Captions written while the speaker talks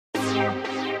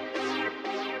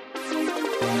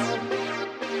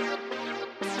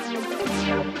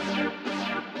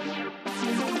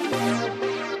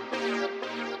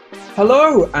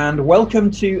Hello and welcome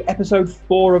to episode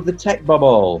 4 of the Tech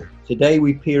Bubble. Today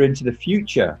we peer into the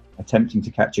future, attempting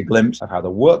to catch a glimpse of how the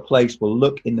workplace will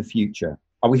look in the future.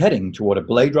 Are we heading toward a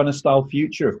Blade Runner style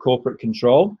future of corporate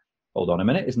control? Hold on a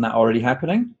minute, isn't that already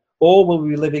happening? Or will we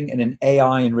be living in an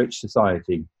AI enriched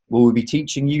society? Will we be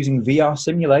teaching using VR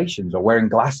simulations or wearing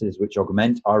glasses which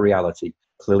augment our reality?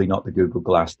 Clearly not the Google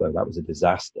Glass though, that was a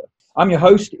disaster. I'm your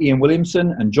host Ian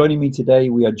Williamson, and joining me today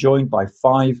we are joined by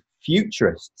 5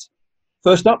 futurists.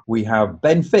 First up, we have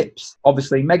Ben Phipps,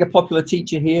 obviously mega popular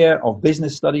teacher here of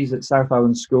business studies at South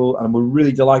Island School, and we're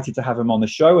really delighted to have him on the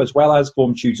show, as well as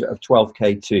form tutor of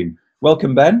 12K2.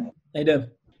 Welcome, Ben. How you doing?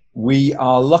 We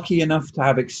are lucky enough to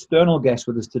have external guests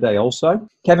with us today also.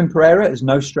 Kevin Pereira is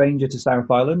no stranger to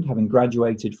South Island, having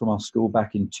graduated from our school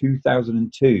back in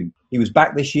 2002. He was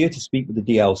back this year to speak with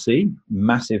the DLC,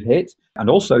 massive hit, and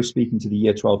also speaking to the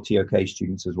Year 12 TOK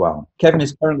students as well. Kevin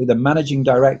is currently the Managing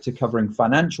Director covering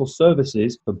financial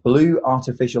services for Blu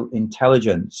Artificial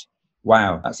Intelligence.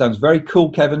 Wow, that sounds very cool,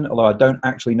 Kevin, although I don't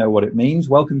actually know what it means.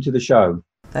 Welcome to the show.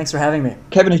 Thanks for having me.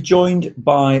 Kevin is joined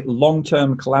by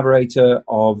long-term collaborator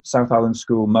of South Island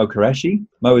School, Mo Qureshi.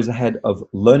 Mo is the head of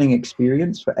learning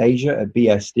experience for Asia at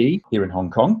BSD here in Hong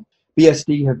Kong.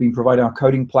 BSD have been providing our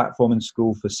coding platform in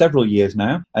school for several years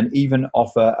now, and even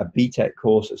offer a BTEC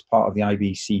course as part of the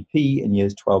IBCP in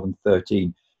years 12 and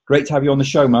 13. Great to have you on the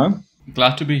show, Mo.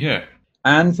 Glad to be here.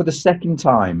 And for the second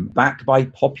time, back by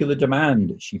popular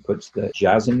demand, she puts the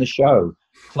jazz in the show.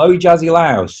 Chloe Jazzy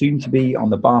Lau, soon to be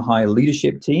on the Baha'i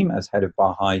leadership team as head of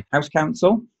Baha'i House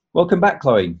Council. Welcome back,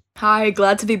 Chloe. Hi,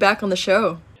 glad to be back on the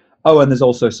show. Oh, and there's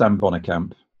also Sam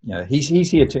Bonnekamp. Yeah, he's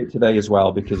here today as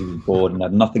well because he was bored and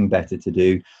had nothing better to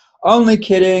do. Only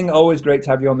kidding. Always great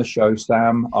to have you on the show,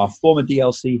 Sam, our former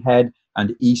DLC head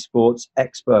and esports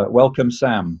expert. Welcome,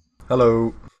 Sam.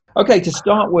 Hello. Okay, to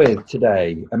start with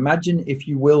today, imagine, if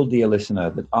you will, dear listener,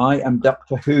 that I am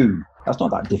Doctor Who. That's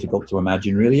not that difficult to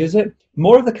imagine, really, is it?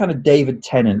 More of the kind of David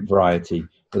Tennant variety,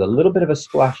 with a little bit of a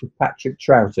splash of Patrick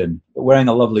Troughton, but wearing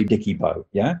a lovely dicky bow,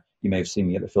 yeah? You may have seen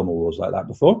me at the Film Awards like that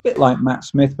before. A bit like Matt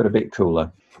Smith, but a bit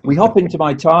cooler. We hop into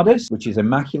my TARDIS, which is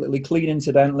immaculately clean,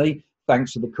 incidentally,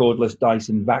 thanks to the cordless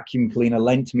Dyson vacuum cleaner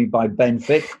lent to me by Ben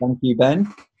Phipps. Thank you,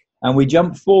 Ben. And we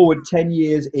jump forward 10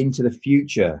 years into the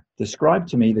future. Describe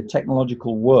to me the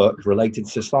technological work-related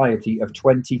society of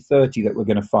 2030 that we're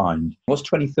going to find. What's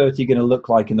 2030 going to look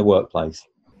like in the workplace?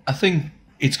 I think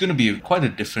it's going to be quite a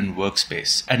different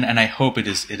workspace, and I hope it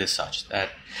is such that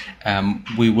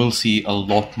we will see a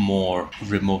lot more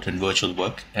remote and virtual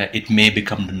work. It may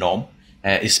become the norm,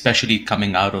 especially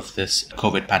coming out of this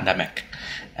COVID pandemic.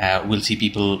 We'll see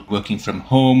people working from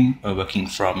home, working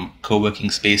from co-working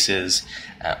spaces,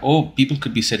 or people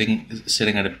could be sitting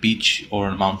at a beach or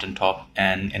a mountaintop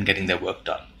and getting their work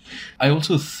done. I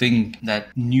also think that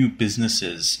new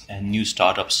businesses and new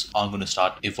startups are going to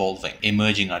start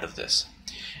emerging out of this.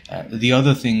 The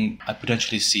other thing I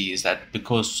potentially see is that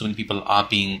because so many people are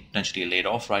being potentially laid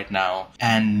off right now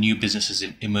and new businesses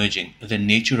emerging, the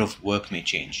nature of work may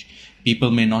change.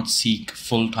 People may not seek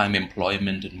full-time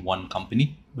employment in one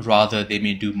company. Rather, they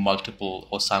may do multiple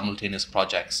or simultaneous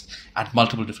projects at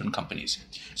multiple different companies.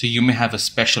 So you may have a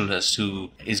specialist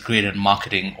who is great at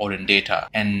marketing or in data,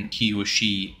 and he or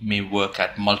she may work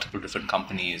at multiple different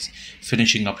companies,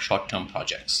 finishing up short-term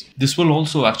projects. This will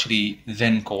also actually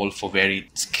then call for varied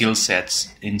skill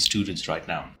sets in students right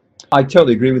now. I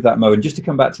totally agree with that, Mo. And just to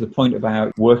come back to the point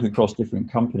about working across different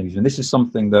companies, and this is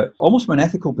something that almost from an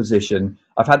ethical position,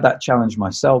 I've had that challenge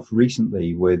myself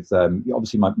recently with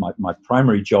obviously my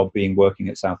primary job being working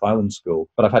at South Island School,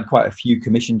 but I've had quite a few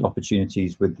commissioned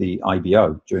opportunities with the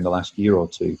IBO during the last year or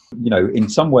two. You know, in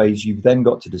some ways, you've then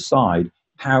got to decide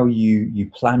how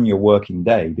you plan your working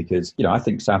day, because, you know, I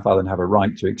think South Island have a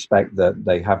right to expect that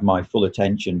they have my full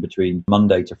attention between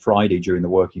Monday to Friday during the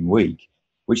working week,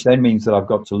 which then means that I've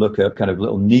got to look at kind of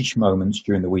little niche moments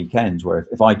during the weekends where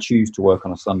if I choose to work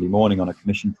on a Sunday morning on a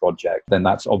commission project, then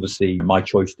that's obviously my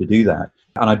choice to do that.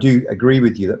 And I do agree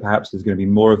with you that perhaps there's going to be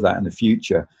more of that in the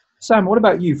future. Sam, what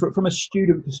about you? From a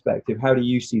student perspective, how do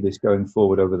you see this going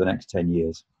forward over the next 10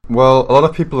 years? Well, a lot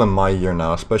of people in my year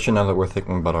now, especially now that we're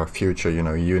thinking about our future, you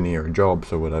know, uni or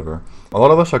jobs or whatever, a lot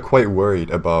of us are quite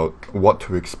worried about what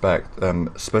to expect,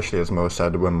 especially as Mo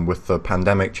said, when with the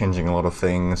pandemic changing a lot of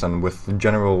things and with the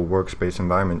general workspace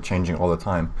environment changing all the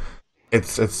time.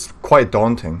 It's quite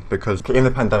daunting because in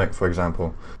the pandemic, for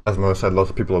example, as Mo said, lots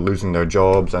of people are losing their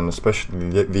jobs, and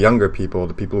especially the younger people,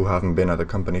 the people who haven't been at a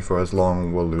company for as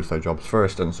long, will lose their jobs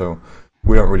first. And so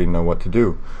we don't really know what to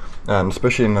do. And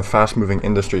especially in a fast-moving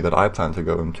industry that I plan to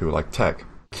go into, like tech,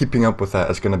 keeping up with that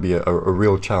is going to be a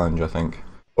real challenge, I think.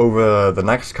 Over the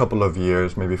next couple of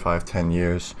years, maybe 5-10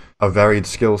 years, a varied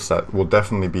skill set will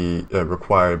definitely be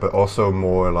required, but also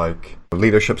more like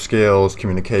leadership skills,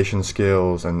 communication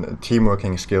skills, and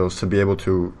teamworking skills to be able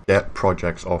to get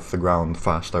projects off the ground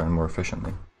faster and more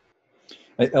efficiently.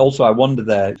 Also, I wonder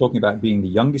there, talking about being the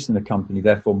youngest in the company,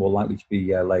 therefore more likely to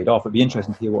be laid off. It'd be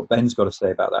interesting to hear what Ben's got to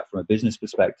say about that from a business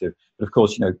perspective. But of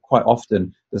course, quite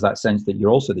often there's that sense that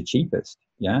you're also the cheapest,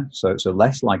 yeah? So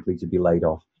less likely to be laid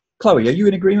off. Chloe, are you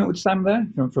in agreement with Sam there,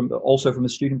 also from a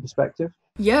student perspective?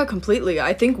 Yeah, completely.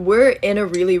 I think we're in a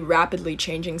really rapidly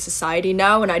changing society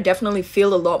now, and I definitely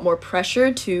feel a lot more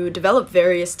pressure to develop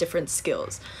various different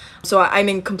skills. So I'm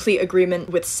in complete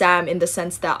agreement with Sam in the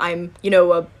sense that I'm,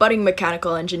 a budding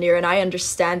mechanical engineer, and I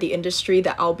understand the industry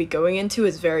that I'll be going into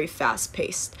is very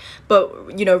fast-paced. But,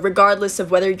 regardless of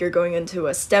whether you're going into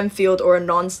a STEM field or a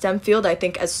non-STEM field, I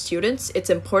think as students, it's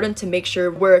important to make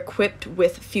sure we're equipped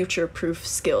with future-proof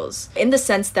skills. In the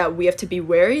sense that we have to be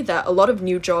wary that a lot of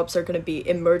new jobs are going to be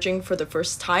emerging for the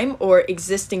first time, or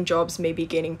existing jobs may be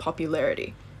gaining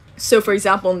popularity. So for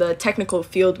example, in the technical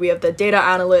field, we have the data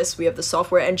analysts, we have the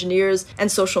software engineers,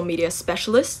 and social media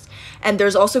specialists. And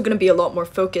there's also going to be a lot more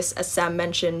focus, as Sam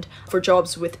mentioned, for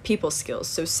jobs with people skills,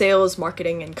 so sales,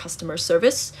 marketing, and customer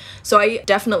service. So I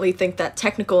definitely think that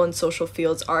technical and social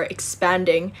fields are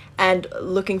expanding, and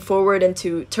looking forward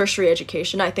into tertiary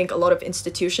education, I think a lot of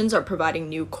institutions are providing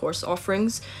new course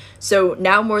offerings. So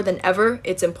now more than ever,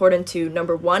 it's important to,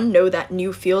 number one, know that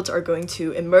new fields are going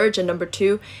to emerge, and number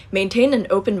two, maintain an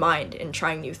open mind in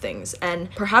trying new things, and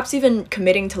perhaps even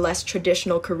committing to less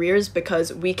traditional careers,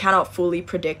 because we cannot fully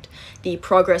predict the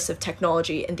progress of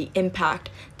technology and the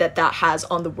impact that has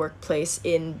on the workplace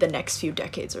in the next few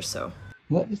decades or so.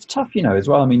 Well, it's tough, as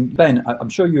well. I mean, Ben, I'm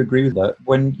sure you agree with that.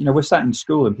 When, we're sat in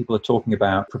school and people are talking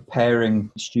about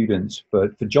preparing students for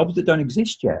jobs that don't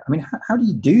exist yet. I mean, how do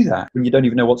you do that when you don't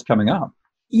even know what's coming up?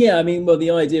 Yeah, I mean, well,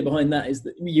 the idea behind that is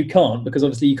that you can't, because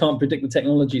obviously you can't predict the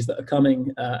technologies that are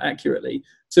coming accurately.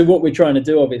 So what we're trying to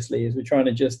do, obviously, is we're trying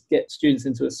to just get students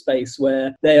into a space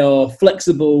where they are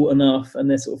flexible enough and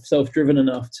they're sort of self-driven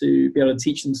enough to be able to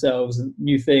teach themselves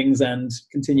new things and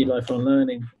continue lifelong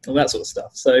learning, all that sort of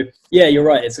stuff. So yeah, you're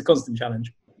right. It's a constant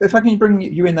challenge. If I can bring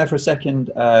you in there for a second,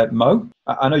 Mo,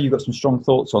 I know you've got some strong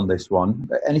thoughts on this one.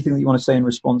 Anything that you want to say in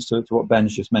response to what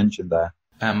Ben's just mentioned there?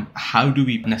 How do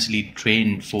we necessarily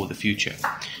train for the future?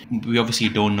 We obviously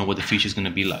don't know what the future is going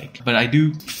to be like, but I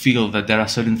do feel that there are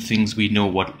certain things we know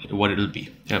what it'll be.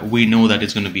 We know that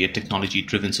it's going to be a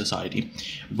technology-driven society.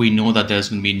 We know that there's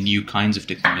going to be new kinds of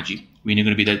technology. We know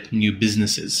going to be new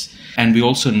businesses. And we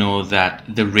also know that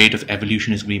the rate of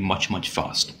evolution is going to be much, much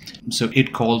fast. So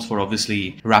it calls for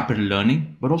obviously rapid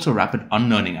learning, but also rapid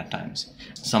unlearning at times.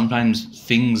 Sometimes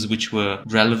things which were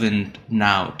relevant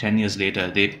now, 10 years later,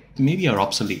 they maybe are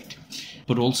obsolete.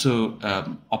 But also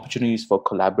opportunities for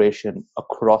collaboration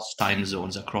across time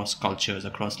zones, across cultures,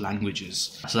 across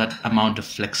languages. So that amount of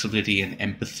flexibility and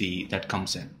empathy that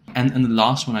comes in. And the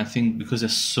last one, I think, because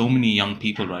there's so many young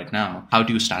people right now, how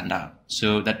do you stand out?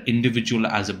 So that individual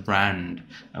as a brand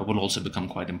will also become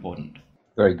quite important.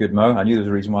 Very good, Mo. I knew there was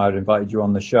a reason why I'd invited you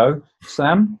on the show.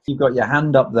 Sam, you've got your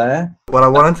hand up there. What I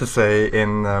wanted to say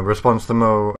in response to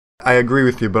Mo, I agree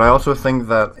with you, but I also think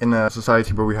that in a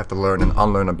society where we have to learn and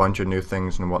unlearn a bunch of new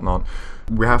things and whatnot,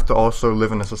 we have to also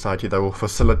live in a society that will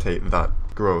facilitate that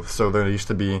growth. So there used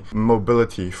to be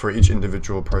mobility for each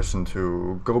individual person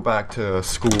to go back to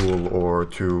school or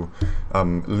to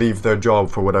leave their job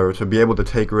for whatever, to be able to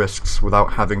take risks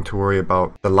without having to worry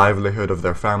about the livelihood of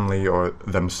their family or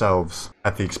themselves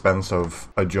at the expense of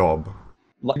a job.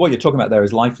 What you're talking about there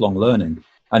is lifelong learning.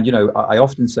 And, I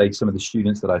often say to some of the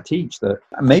students that I teach that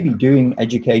maybe doing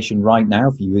education right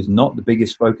now for you is not the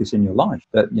biggest focus in your life.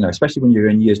 That, especially when you're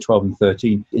in years 12 and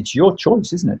 13, it's your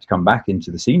choice, isn't it, to come back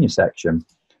into the senior section.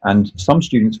 And some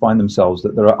students find themselves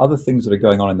that there are other things that are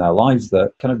going on in their lives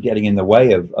that kind of getting in the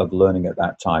way of learning at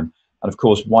that time. And of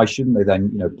course, why shouldn't they then,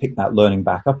 pick that learning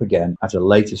back up again at a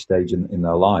later stage in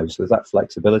their lives? So there's that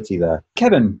flexibility there.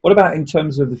 Kevin, what about in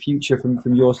terms of the future from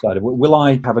your side? Will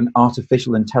I have an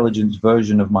artificial intelligence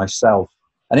version of myself?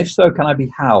 And if so, can I be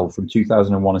Hal from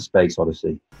 2001: A Space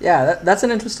Odyssey? Yeah, that's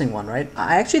an interesting one, right?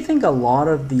 I actually think a lot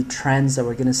of the trends that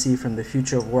we're going to see from the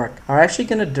future of work are actually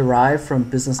going to derive from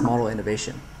business model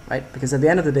innovation, right? Because at the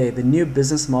end of the day, the new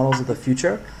business models of the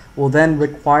future will then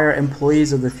require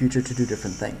employees of the future to do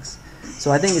different things.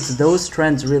 So I think it's those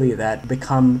trends really that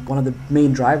become one of the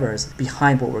main drivers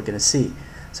behind what we're going to see.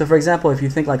 So for example, if you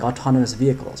think like autonomous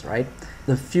vehicles, right?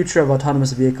 the future of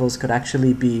autonomous vehicles could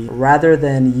actually be, rather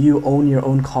than you own your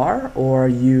own car or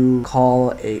you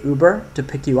call a Uber to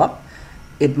pick you up,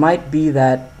 it might be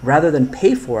that rather than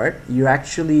pay for it, you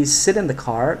actually sit in the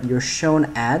car, you're shown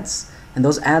ads, and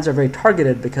those ads are very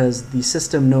targeted because the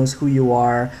system knows who you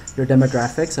are, your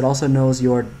demographics. It also knows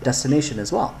your destination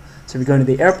as well. So if you're going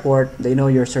to the airport, they know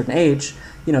you're a certain age,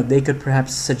 they could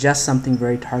perhaps suggest something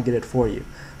very targeted for you.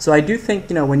 So I do think,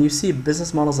 when you see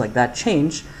business models like that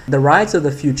change, the rides of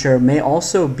the future may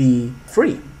also be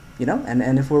free,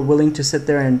 and if we're willing to sit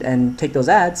there and take those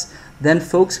ads, then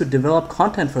folks who develop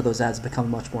content for those ads become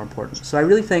much more important. So I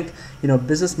really think,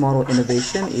 business model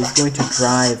innovation is going to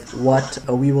drive what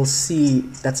we will see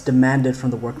that's demanded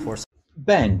from the workforce.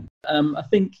 Ben? I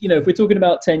think, if we're talking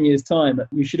about 10 years' time,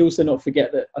 we should also not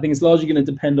forget that I think it's largely going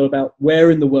to depend on about where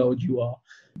in the world you are,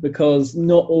 because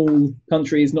not all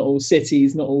countries, not all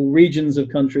cities, not all regions of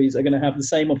countries are going to have the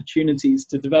same opportunities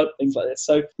to develop things like this.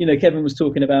 So, Kevin was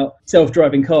talking about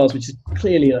self-driving cars, which is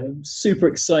clearly a super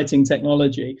exciting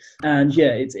technology. And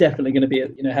yeah, it's definitely going to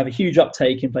be, have a huge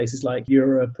uptake in places like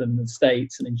Europe and the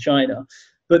States and in China.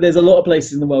 But there's a lot of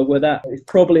places in the world where that is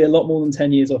probably a lot more than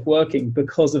 10 years off working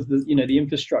because of the, the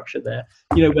infrastructure there,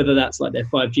 whether that's like their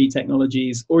 5G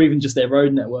technologies or even just their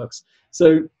road networks.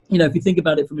 So, if you think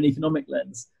about it from an economic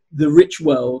lens, the rich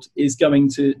world is going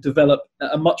to develop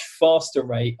at a much faster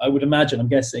rate, I would imagine, I'm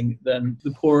guessing, than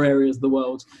the poor areas of the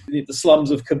world. The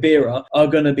slums of Kibera are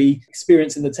going to be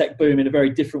experiencing the tech boom in a very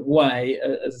different way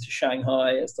as to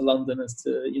Shanghai, as to London, as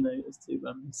to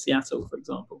Seattle, for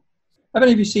example. Have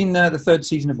any of you seen the third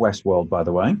season of Westworld, by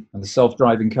the way, and the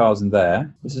self-driving cars in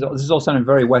there? This is all sounding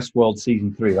very Westworld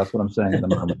season 3. That's what I'm saying at the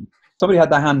moment. Somebody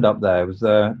had their hand up there. Was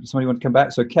somebody want to come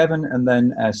back? So Kevin and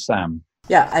then Sam.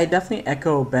 Yeah, I definitely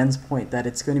echo Ben's point that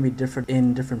it's going to be different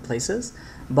in different places.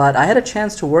 But I had a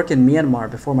chance to work in Myanmar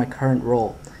before my current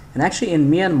role. And actually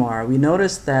in Myanmar, we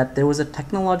noticed that there was a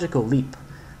technological leap.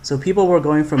 So people were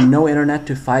going from no internet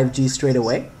to 5G straight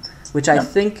away, which I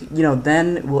think,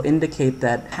 then will indicate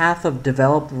that path of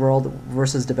developed world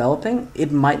versus developing,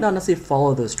 it might not necessarily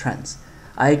follow those trends.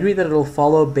 I agree that it'll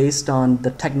follow based on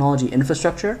the technology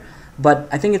infrastructure, but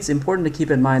I think it's important to keep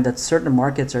in mind that certain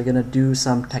markets are going to do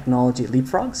some technology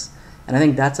leapfrogs. And I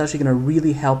think that's actually going to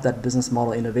really help that business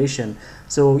model innovation.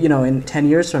 So, in 10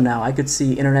 years from now, I could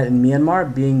see internet in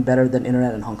Myanmar being better than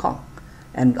internet in Hong Kong.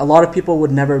 And a lot of people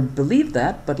would never believe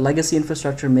that, but legacy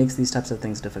infrastructure makes these types of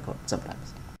things difficult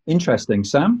sometimes. Interesting.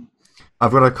 Sam?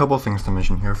 I've got a couple of things to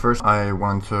mention here. First, I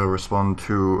want to respond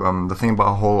to the thing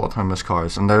about whole autonomous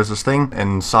cars. And there's this thing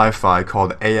in sci-fi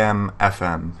called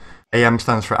AM/FM. AM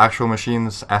stands for actual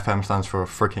machines, FM stands for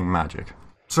freaking magic.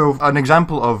 So an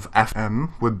example of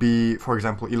FM would be, for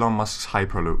example, Elon Musk's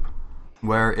Hyperloop,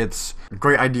 where it's a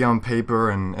great idea on paper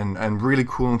and really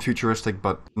cool and futuristic,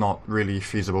 but not really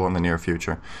feasible in the near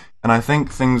future. And I think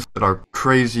things that are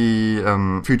crazy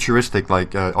futuristic,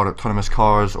 like autonomous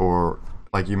cars or,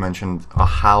 like you mentioned, a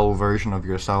HAL version of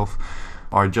yourself,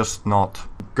 are just not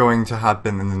going to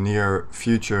happen in the near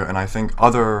future. And I think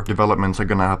other developments are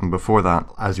going to happen before that.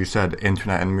 As you said,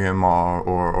 internet in Myanmar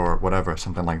or whatever,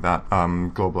 something like that.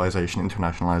 Globalization,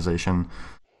 internationalization.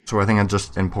 So I think it's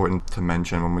just important to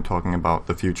mention when we're talking about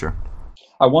the future.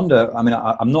 I wonder,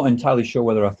 I'm not entirely sure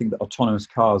whether I think that autonomous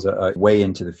cars are way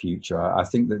into the future. I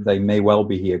think that they may well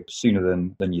be here sooner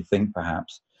than you think,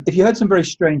 perhaps. If you heard some very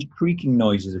strange creaking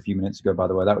noises a few minutes ago, by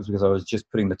the way, that was because I was just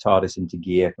putting the TARDIS into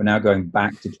gear. We're now going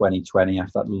back to 2020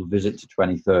 after that little visit to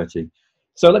 2030.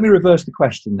 So let me reverse the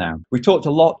question now. We talked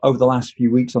a lot over the last few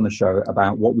weeks on the show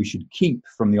about what we should keep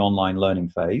from the online learning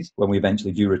phase when we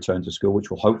eventually do return to school,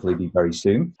 which will hopefully be very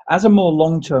soon. As a more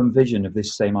long-term vision of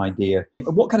this same idea,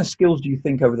 what kind of skills do you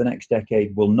think over the next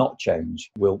decade will not change?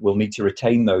 We'll need to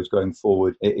retain those going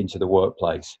forward into the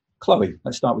workplace. Chloe,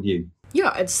 let's start with you.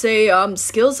 Yeah, I'd say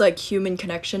skills like human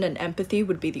connection and empathy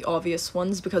would be the obvious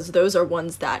ones because those are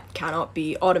ones that cannot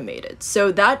be automated.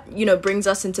 So that, brings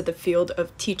us into the field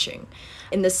of teaching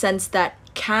in the sense that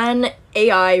can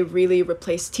AI really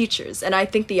replace teachers? And I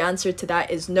think the answer to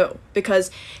that is no, because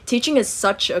teaching is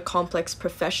such a complex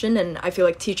profession, and I feel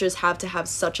like teachers have to have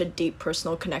such a deep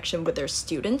personal connection with their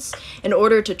students in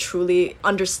order to truly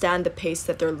understand the pace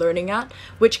that they're learning at,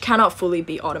 which cannot fully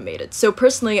be automated. So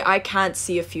personally, I can't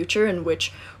see a future in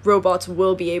which robots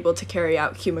will be able to carry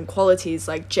out human qualities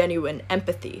like genuine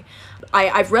empathy.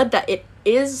 I've read that it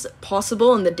is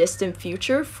possible in the distant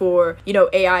future for,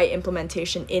 AI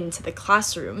implementation into the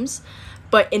classrooms.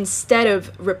 But instead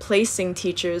of replacing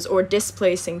teachers or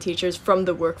displacing teachers from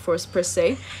the workforce per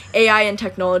se, AI and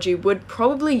technology would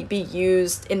probably be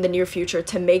used in the near future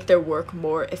to make their work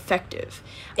more effective,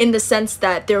 in the sense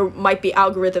that there might be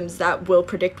algorithms that will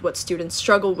predict what students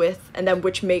struggle with, and then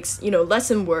which makes,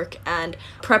 lesson work and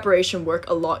preparation work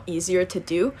a lot easier to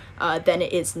do than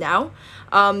it is now.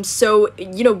 So,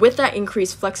 with that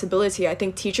increased flexibility, I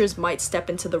think teachers might step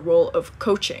into the role of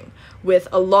coaching with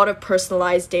a lot of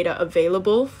personalized data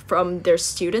available from their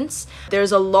students.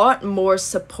 There's a lot more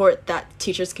support that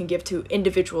teachers can give to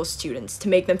individual students to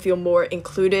make them feel more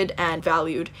included and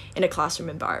valued in a classroom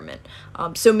environment.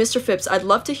 So, Mr. Phipps, I'd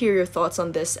love to hear your thoughts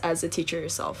on this as a teacher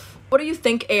yourself. What do you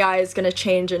think AI is going to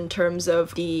change in terms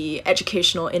of the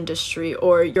educational industry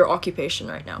or your occupation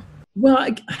right now? Well,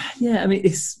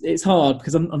 it's hard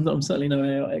because I'm certainly no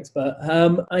AI expert.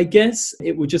 I guess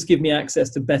it would just give me access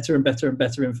to better and better and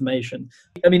better information.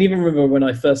 Even remember when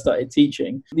I first started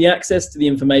teaching, the access to the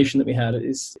information that we had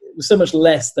was so much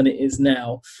less than it is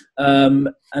now.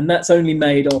 And that's only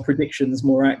made our predictions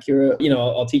more accurate,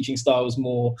 our teaching styles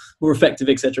more effective,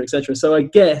 et cetera, et cetera. So I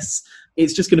guess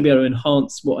it's just going to be able to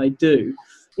enhance what I do.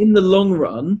 In the long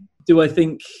run, do I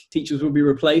think teachers will be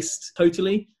replaced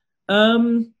totally?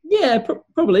 Yeah,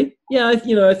 probably. Yeah, I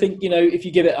think, if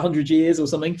you give it 100 years or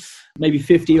something, maybe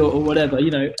 50 or whatever,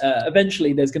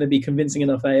 eventually there's going to be convincing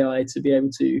enough AI to be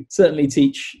able to certainly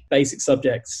teach basic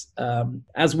subjects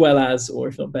as well as, or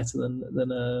if not better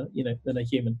than a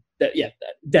human. Yeah,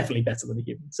 definitely better than a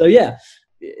human. So yeah,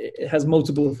 it has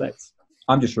multiple effects.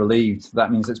 I'm just relieved.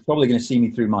 That means it's probably going to see me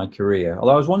through my career.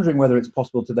 Although I was wondering whether it's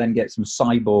possible to then get some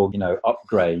cyborg,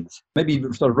 upgrades. Maybe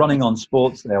sort of running on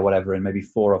sports day or whatever in maybe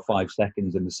 4 or 5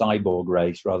 seconds in the cyborg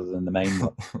race rather than the main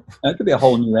one. It could be a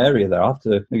whole new area there. I'll have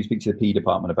to maybe speak to the P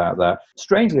department about that.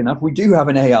 Strangely enough, we do have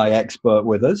an AI expert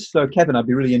with us. So Kevin, I'd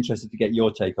be really interested to get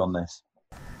your take on this.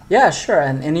 Yeah, sure.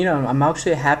 And I'm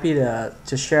actually happy to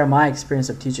share my experience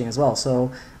of teaching as well. So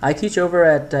I teach over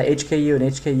at HKU and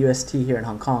HKUST here in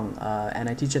Hong Kong, and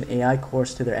I teach an AI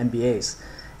course to their MBAs.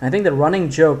 And I think the running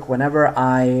joke whenever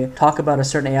I talk about a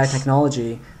certain AI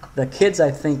technology, the kids,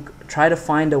 I think, try to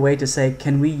find a way to say,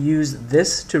 can we use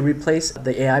this to replace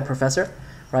the AI professor,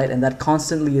 right? And that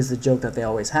constantly is the joke that they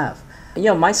always have.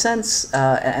 My sense,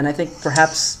 and I think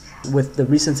perhaps with the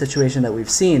recent situation that we've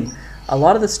seen, a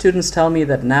lot of the students tell me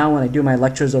that now when I do my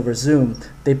lectures over Zoom,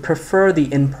 they prefer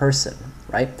the in-person,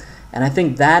 right? And I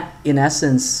think that, in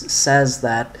essence, says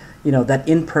that, that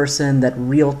in-person, that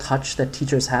real touch that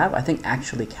teachers have, I think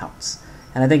actually counts.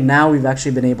 And I think now we've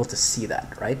actually been able to see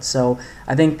that, right? So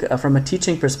I think from a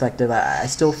teaching perspective, I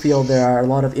still feel there are a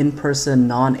lot of in-person,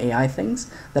 non-AI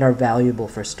things that are valuable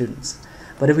for students.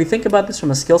 But if we think about this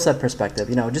from a skill set perspective,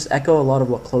 just echo a lot of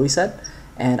what Chloe said.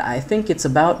 And I think it's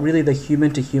about really the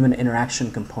human-to-human interaction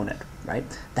component, right?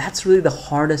 That's really the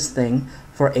hardest thing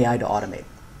for AI to automate.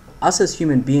 Us as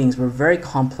human beings, we're very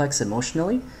complex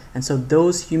emotionally, and so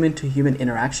those human-to-human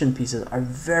interaction pieces are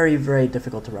very, very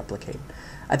difficult to replicate.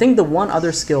 I think the one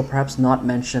other skill perhaps not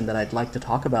mentioned that I'd like to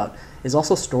talk about is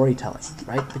also storytelling,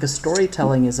 right? Because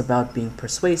storytelling is about being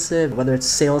persuasive, whether it's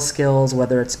sales skills,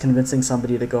 whether it's convincing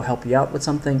somebody to go help you out with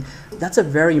something. That's a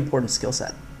very important skill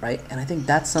set, right? And I think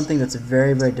that's something that's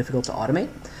very, very difficult to automate.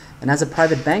 And as a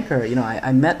private banker,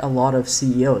 I met a lot of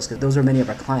CEOs, because those are many of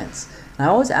our clients. And I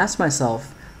always ask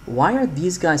myself, why are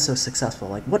these guys so successful?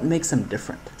 Like, what makes them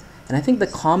different? And I think the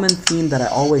common theme that I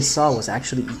always saw was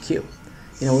actually EQ.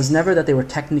 It was never that they were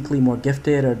technically more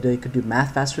gifted or they could do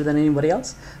math faster than anybody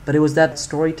else, but it was that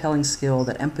storytelling skill,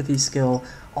 that empathy skill,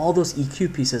 all those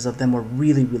EQ pieces of them were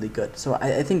really, really good. So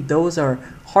I think those are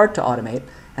hard to automate,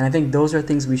 and I think those are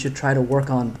things we should try to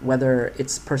work on, whether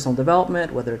it's personal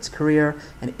development, whether it's career,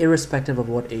 and irrespective of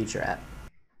what age you're at.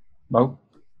 Mo?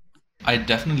 I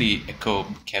definitely echo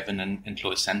Kevin and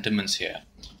Chloe's sentiments here.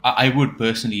 I would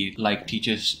personally like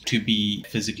teachers to be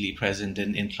physically present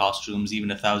in classrooms even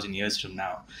 1,000 years from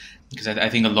now, because I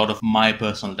think a lot of my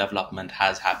personal development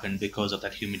has happened because of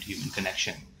that human-to-human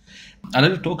connection. I'd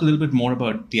like to talk a little bit more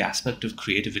about the aspect of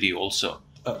creativity also.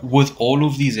 With all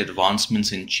of these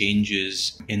advancements and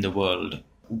changes in the world,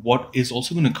 what is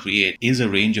also going to create is a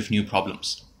range of new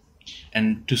problems.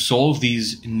 And to solve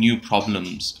these new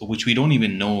problems, which we don't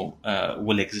even know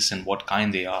will exist and what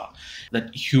kind they are,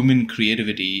 that human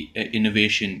creativity,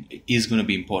 innovation is going to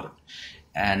be important.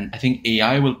 And I think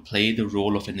AI will play the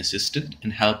role of an assistant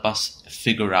and help us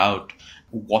figure out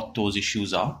what those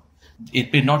issues are.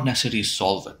 It may not necessarily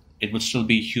solve it. It would still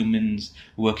be humans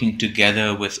working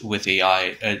together with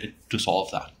AI to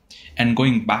solve that. And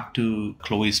going back to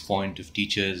Chloe's point of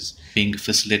teachers being a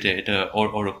facilitator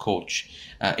or a coach,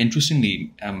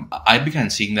 interestingly, I began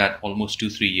seeing that almost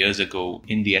 2-3 years ago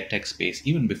in the edtech space,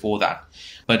 even before that.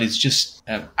 But it's just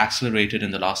accelerated in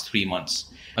the last 3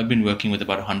 months. I've been working with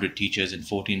about 100 teachers in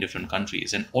 14 different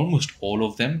countries, and almost all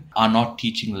of them are not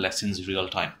teaching lessons real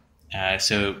time.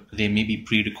 So they may be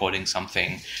pre-recording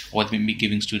something, or they may be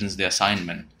giving students the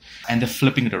assignment, and they're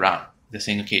flipping it around. They're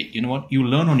saying, okay, you know what, you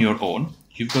learn on your own,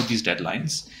 you've got these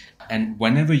deadlines, and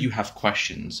whenever you have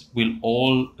questions, we'll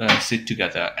all sit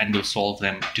together and we'll solve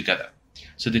them together.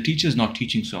 So the teacher is not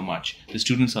teaching so much, the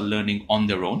students are learning on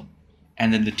their own,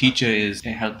 and then the teacher is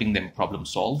helping them problem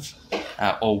solve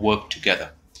or work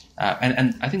together.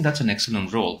 And I think that's an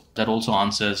excellent role. That also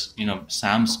answers,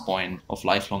 Sam's point of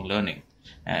lifelong learning.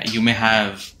 You may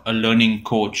have a learning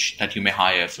coach that you may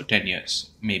hire for 10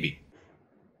 years, maybe.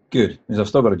 Good, because I've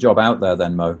still got a job out there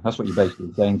then, Mo. That's what you're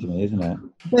basically saying to me, isn't it?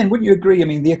 Ben, wouldn't you agree? I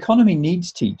mean, the economy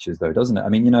needs teachers, though, doesn't it? I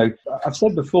mean, I've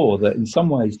said before that in some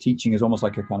ways teaching is almost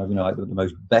like a kind of, like the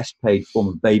most best paid form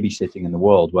of babysitting in the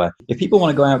world, where if people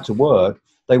want to go out to work,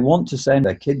 they want to send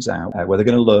their kids out where they're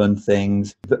going to learn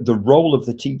things. The role of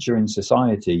the teacher in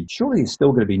society surely is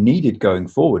still going to be needed going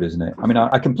forward, isn't it? I mean,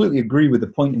 I completely agree with the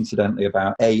point, incidentally,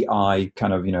 about AI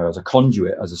kind of, as a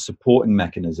conduit, as a supporting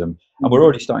mechanism. And we're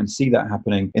already starting to see that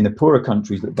happening in the poorer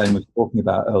countries that Ben was talking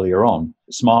about earlier on.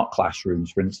 Smart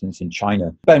classrooms, for instance, in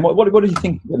China. Ben, what do you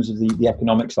think in terms of the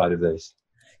economic side of this?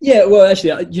 Yeah, well,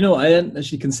 actually, I hadn't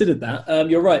actually considered that.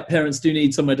 You're right. Parents do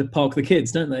need somewhere to park the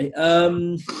kids, don't they?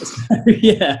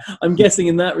 Yeah, I'm guessing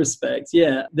in that respect,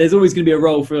 yeah, there's always going to be a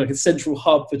role for like a central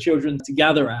hub for children to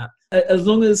gather at. As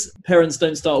long as parents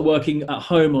don't start working at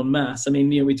home en masse. I mean,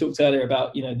 we talked earlier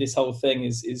about, this whole thing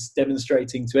is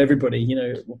demonstrating to everybody,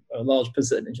 a large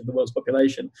percentage of the world's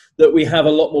population, that we have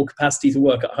a lot more capacity to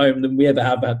work at home than we ever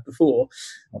have had before.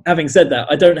 Having said that,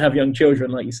 I don't have young children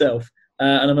like yourself.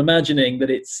 And I'm imagining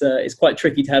that it's quite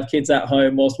tricky to have kids at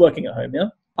home whilst working at home, yeah?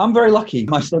 I'm very lucky.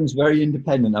 My son's very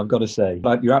independent, I've got to say.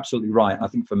 But you're absolutely right. I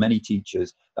think for many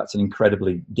teachers, that's an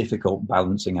incredibly difficult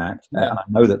balancing act. And I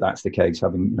know that that's the case,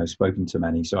 having spoken to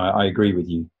many. So I agree with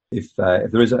you. If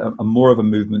there is a more of a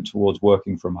movement towards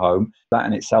working from home, that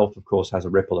in itself, of course, has a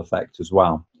ripple effect as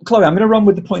well. Chloe, I'm going to run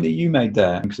with the point that you made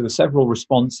there, because there were several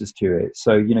responses to it.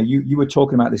 So, you were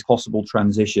talking about this possible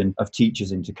transition of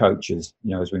teachers into coaches,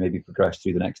 as we maybe progress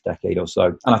through the next decade or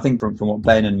so. And I think from what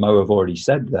Ben and Mo have already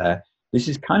said there, this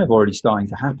is kind of already starting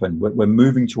to happen. We're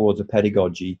moving towards a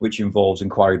pedagogy which involves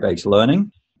inquiry-based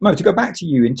learning. Mo, to go back to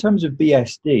you, in terms of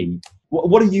BSD,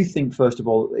 what do you think, first of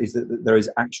all, is that there is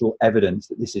actual evidence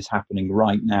that this is happening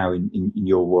right now in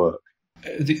your work?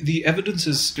 The evidence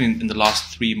is in the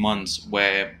last 3 months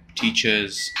where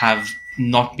teachers have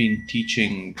not been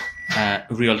teaching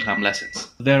real-time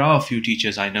lessons. There are a few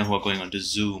teachers I know who are going onto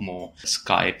Zoom or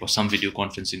Skype or some video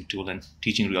conferencing tool and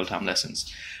teaching real-time lessons.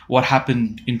 What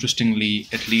happened, interestingly,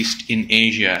 at least in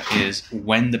Asia, is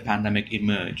when the pandemic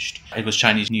emerged, it was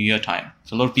Chinese New Year time.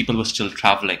 So a lot of people were still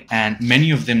traveling, and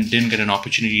many of them didn't get an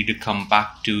opportunity to come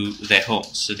back to their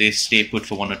homes. So they stay put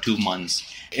for 1 or 2 months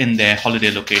in their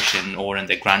holiday location or in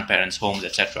their grandparents' homes,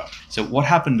 etc. So what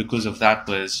happened because of that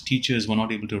was teachers were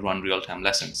not able to run real-time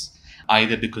lessons,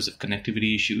 either because of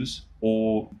connectivity issues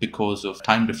or because of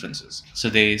time differences. So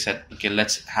they said, okay,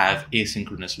 let's have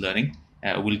asynchronous learning.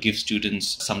 We'll give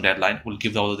students some deadline, we'll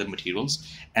give all of the materials,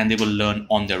 and they will learn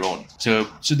on their own. So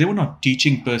they were not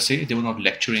teaching per se, they were not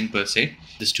lecturing per se.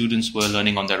 The students were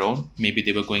learning on their own. Maybe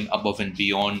they were going above and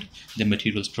beyond the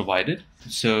materials provided.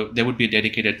 So there would be a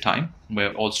dedicated time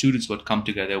where all students would come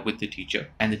together with the teacher,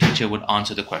 and the teacher would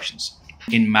answer the questions.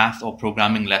 In math or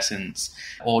programming lessons,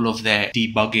 all of their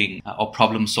debugging or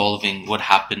problem solving would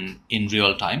happen in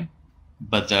real time,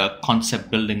 but the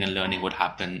concept building and learning would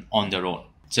happen on their own.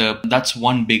 So that's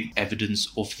one big evidence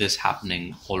of this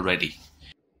happening already.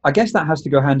 I guess that has to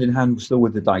go hand in hand still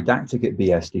with the didactic at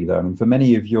BSD, though. I mean, for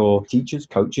many of your teachers,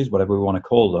 coaches, whatever we want to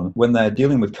call them, when they're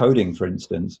dealing with coding, for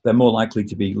instance, they're more likely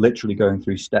to be literally going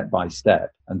through step by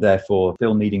step and therefore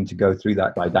still needing to go through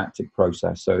that didactic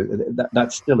process. So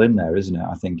that's still in there, isn't it?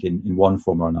 I think in one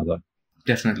form or another.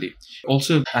 Definitely.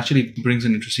 Also, actually brings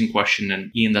an interesting question,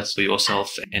 and Ian, that's for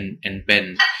yourself and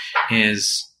Ben,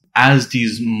 is as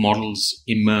these models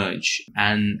emerge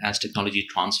and as technology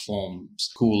transforms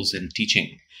schools and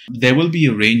teaching, there will be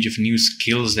a range of new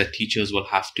skills that teachers will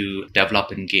have to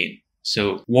develop and gain.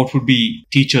 So what would be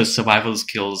teachers' survival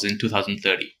skills in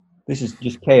 2030? This is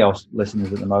just chaos,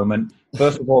 listeners, at the moment.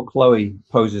 First of all, Chloe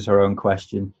poses her own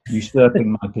question,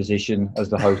 usurping my position as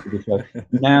the host of the show.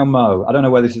 Now, Mo, I don't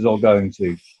know where this is all going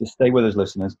to. Just stay with us,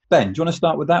 listeners. Ben, do you want to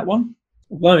start with that one?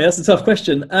 Well, that's a tough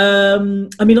question. I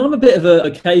mean, I'm a bit of a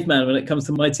caveman when it comes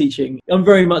to my teaching. I'm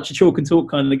very much a chalk and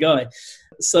talk kind of guy.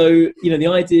 So, the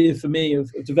idea for me of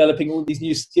developing all these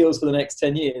new skills for the next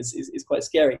 10 years is quite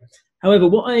scary. However,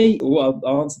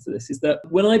 I'll answer to this is that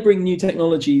when I bring new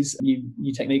technologies,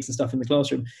 new techniques and stuff in the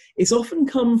classroom, it's often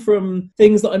come from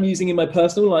things that I'm using in my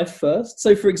personal life first.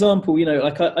 So, for example,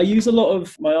 I use a lot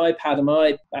of my iPad and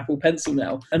my Apple Pencil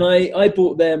now, and I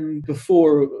bought them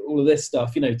before all of this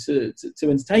stuff, to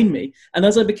entertain me. And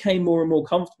as I became more and more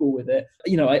comfortable with it,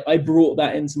 I brought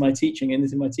that into my teaching and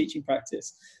into my teaching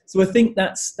practice. So I think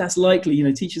that's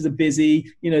likely. Teachers are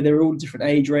busy. They're all different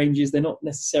age ranges. They're not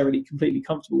necessarily completely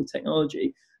comfortable with technology.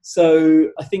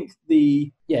 So I think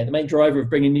the main driver of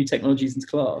bringing new technologies into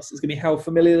class is going to be how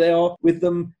familiar they are with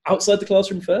them outside the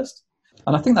classroom first.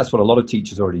 And I think that's what a lot of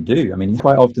teachers already do. I mean,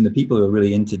 quite often the people who are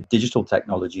really into digital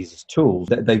technologies as tools,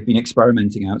 they've been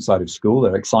experimenting outside of school.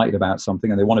 They're excited about something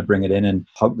and they want to bring it in and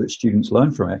hope that students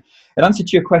learn from it. In answer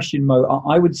to your question, Mo,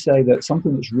 I would say that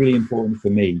something that's really important for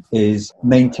me is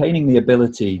maintaining the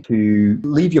ability to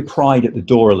leave your pride at the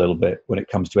door a little bit when it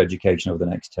comes to education over the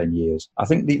next 10 years. I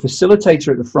think the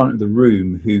facilitator at the front of the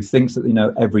room who thinks that they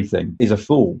know everything is a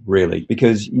fool, really,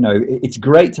 because, it's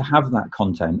great to have that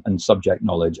content and subject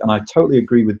knowledge. And I totally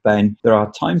agree with Ben. There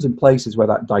are times and places where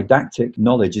that didactic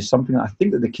knowledge is something that I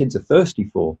think that the kids are thirsty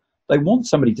for. They want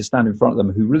somebody to stand in front of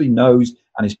them who really knows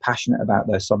and is passionate about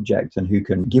their subject and who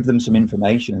can give them some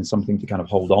information and something to kind of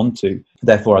hold on to.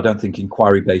 Therefore, I don't think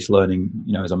inquiry-based learning,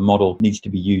 as a model needs to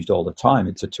be used all the time.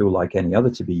 It's a tool like any other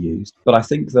to be used. But I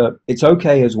think that it's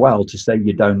okay as well to say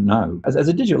you don't know. As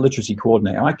a digital literacy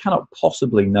coordinator, I cannot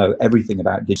possibly know everything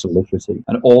about digital literacy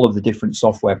and all of the different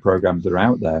software programs that are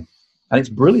out there. And it's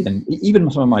brilliant.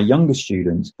 Even some of my younger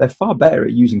students, they're far better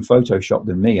at using Photoshop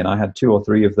than me. And I had 2 or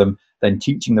 3 of them then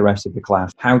teaching the rest of the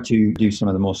class how to do some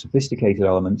of the more sophisticated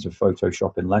elements of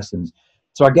Photoshop in lessons.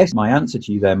 So I guess my answer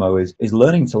to you there, Mo, is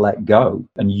learning to let go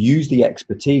and use the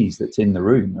expertise that's in the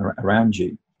room around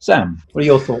you. Sam, what are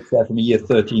your thoughts there from a year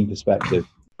 13 perspective?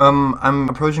 I'm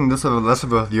approaching this less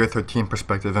of a year 13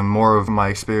 perspective and more of my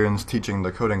experience teaching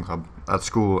the coding club at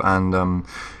school, and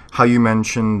how you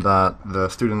mentioned that the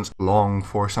students long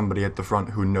for somebody at the front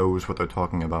who knows what they're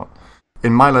talking about.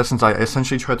 In my lessons, I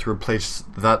essentially try to replace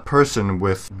that person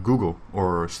with Google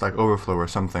or Stack Overflow or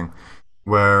something,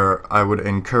 where I would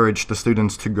encourage the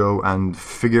students to go and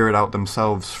figure it out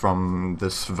themselves from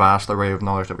this vast array of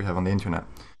knowledge that we have on the internet.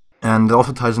 And it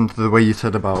also ties into the way you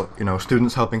said about,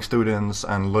 students helping students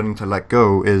and learning to let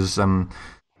go is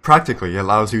practically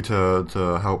allows you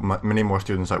to help many more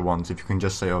students at once. If you can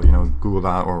just say, Google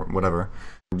that or whatever,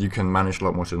 you can manage a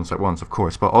lot more students at once, of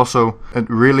course. But also, it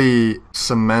really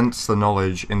cements the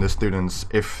knowledge in the students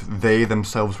if they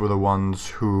themselves were the ones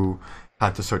who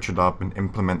had to search it up and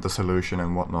implement the solution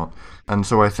and whatnot. And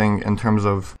so I think in terms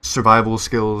of survival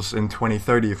skills in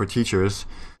 2030 for teachers,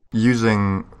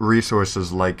 using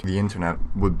resources like the internet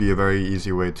would be a very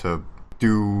easy way to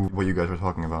do what you guys were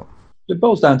talking about. It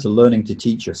boils down to learning to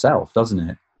teach yourself, doesn't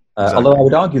it? Exactly. Although I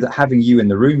would argue that having you in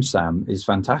the room, Sam, is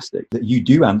fantastic. That you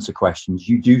do answer questions,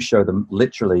 you do show them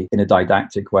literally in a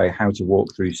didactic way how to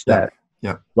walk through steps.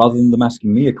 Yeah. Rather than them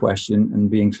asking me a question and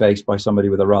being faced by somebody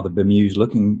with a rather bemused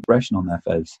looking expression on their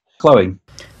face. Chloe?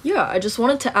 Yeah, I just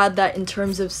wanted to add that in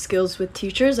terms of skills with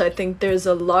teachers, I think there's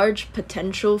a large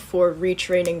potential for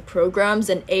retraining programs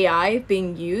and AI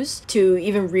being used to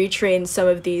even retrain some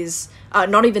of these,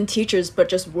 not even teachers, but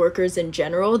just workers in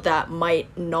general that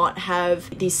might not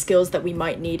have these skills that we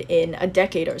might need in a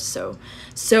decade or so.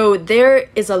 So there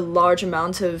is a large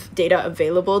amount of data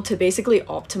available to basically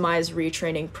optimize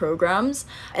retraining programs,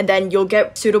 and then you'll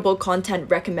get suitable content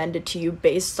recommended to you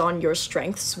based on your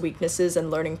strengths, weaknesses,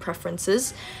 and learning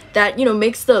preferences that,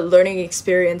 makes the learning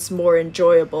experience more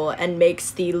enjoyable and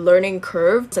makes the learning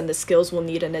curves and the skills we'll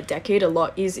need in a decade a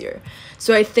lot easier.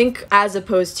 So I think as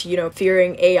opposed to,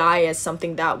 fearing AI as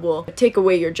something that will take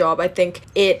away your job, I think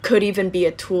it could even be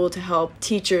a tool to help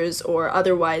teachers or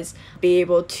otherwise be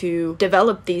able to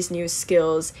develop these new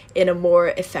skills in a more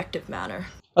effective manner.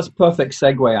 That's a perfect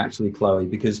segue, actually, Chloe,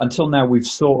 because until now we've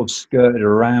sort of skirted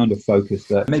around a focus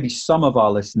that maybe some of our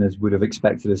listeners would have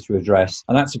expected us to address,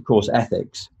 and that's, of course,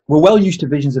 ethics. We're well used to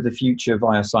visions of the future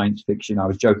via science fiction. I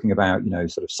was joking about,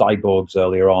 sort of cyborgs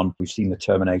earlier on. We've seen the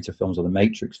Terminator films or the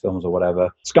Matrix films or whatever.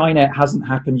 Skynet hasn't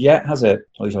happened yet, has it?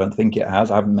 At least I don't think it has.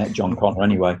 I haven't met John Connor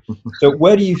anyway. So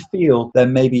where do you feel there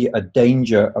may be a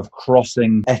danger of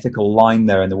crossing ethical line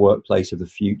there in the workplace of the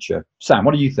future? Sam,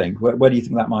 what do you think? Where do you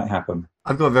think that might happen?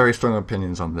 I've got very strong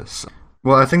opinions on this.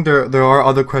 Well, I think there are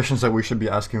other questions that we should be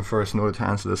asking first in order to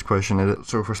answer this question.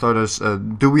 So for starters,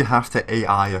 do we have to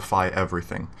AIify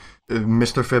everything?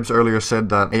 Mr. Phipps earlier said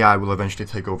that AI will eventually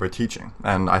take over teaching,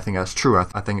 and I think that's true.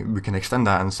 I think we can extend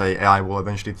that and say AI will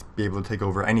eventually be able to take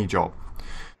over any job.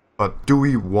 But do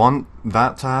we want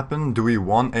that to happen? Do we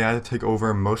want AI to take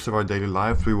over most of our daily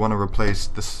lives? Do we want to replace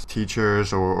the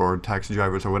teachers or taxi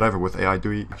drivers or whatever with AI? Do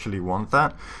we actually want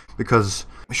that? Because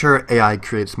sure, AI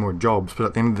creates more jobs, but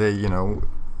at the end of the day, you know,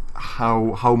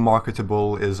 how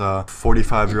marketable is a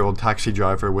 45-year-old taxi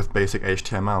driver with basic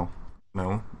HTML?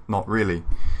 No, not really.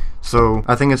 So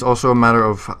I think it's also a matter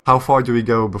of how far do we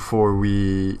go before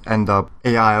we end up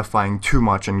AIifying too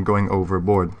much and going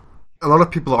overboard. A lot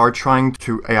of people are trying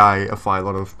to AIify a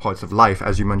lot of parts of life,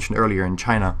 as you mentioned earlier in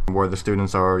China, where the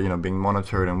students are, you know, being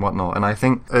monitored and whatnot. And I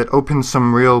think it opens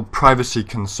some real privacy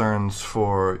concerns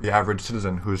for the average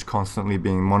citizen who's constantly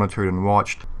being monitored and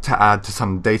watched to add to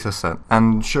some data set.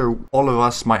 And sure, all of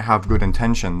us might have good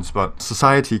intentions, but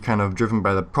society kind of driven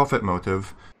by the profit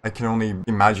motive, I can only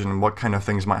imagine what kind of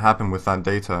things might happen with that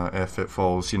data if it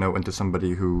falls, you know, into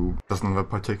somebody who doesn't have a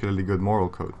particularly good moral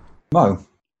code. Mo?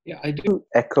 Yeah, I do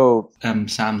echo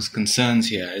Sam's concerns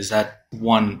here. Is that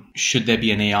one, should there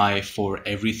be an AI for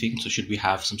everything? So should we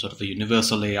have some sort of a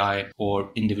universal AI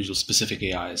or individual specific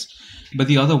AIs? But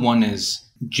the other one is,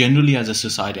 generally as a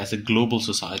society, as a global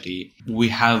society, we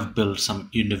have built some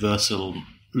universal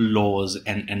laws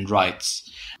and rights.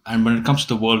 And when it comes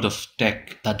to the world of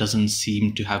tech, that doesn't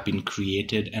seem to have been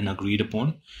created and agreed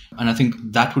upon. And I think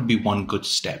that would be one good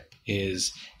step,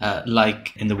 is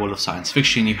like in the world of science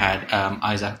fiction, you had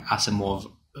Isaac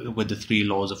Asimov with the 3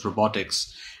 laws of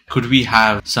robotics. Could we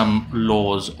have some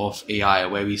laws of AI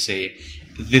where we say,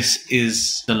 this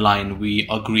is the line we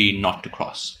agree not to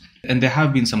cross? And there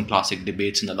have been some classic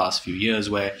debates in the last few years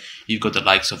where you've got the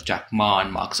likes of Jack Ma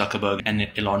and Mark Zuckerberg and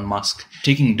Elon Musk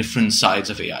taking different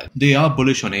sides of AI. They are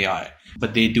bullish on AI,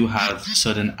 but they do have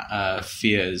certain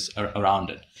fears around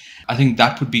it. I think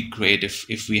that would be great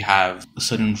if we have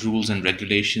certain rules and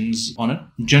regulations on it.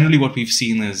 Generally, what we've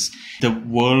seen is the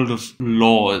world of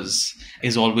laws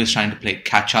is always trying to play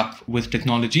catch up with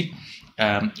technology,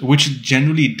 which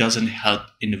generally doesn't help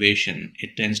innovation.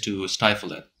 It tends to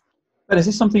stifle it. But is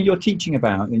this something you're teaching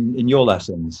about in your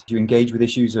lessons? Do you engage with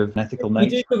issues of ethical nature? We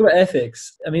do talk about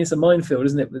ethics. I mean, it's a minefield,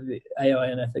 isn't it, with the AI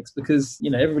and ethics? Because, you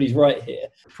know, everybody's right here.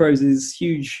 Poses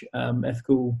huge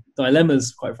ethical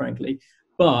dilemmas, quite frankly.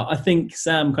 But I think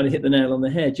Sam kind of hit the nail on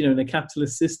the head. You know, in a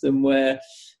capitalist system where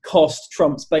cost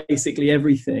trumps basically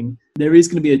everything, there is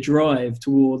going to be a drive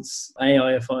towards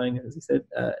AIifying, as he said,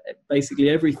 basically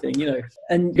everything, you know.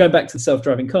 And going back to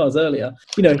self-driving cars earlier,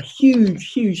 you know,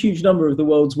 huge number of the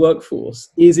world's workforce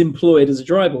is employed as a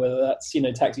driver, whether that's, you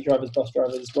know, taxi drivers, bus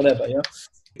drivers, whatever, yeah.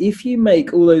 If you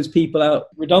make all those people out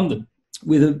redundant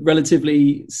with a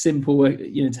relatively simple,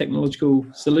 you know, technological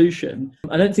solution,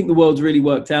 I don't think the world's really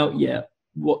worked out yet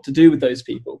what to do with those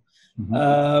people.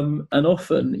 Mm-hmm. And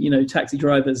often, you know, taxi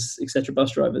drivers, etc.,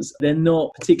 bus drivers, they're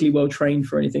not particularly well trained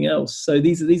for anything else. So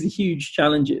these are huge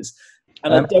challenges.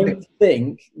 And I don't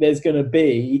think there's going to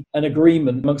be an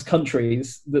agreement amongst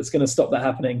countries that's going to stop that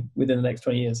happening within the next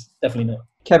 20 years. Definitely not.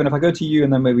 Kevin, if I go to you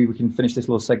and then maybe we can finish this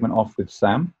little segment off with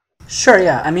Sam. Sure,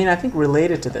 yeah. I mean, I think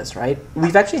related to this, right?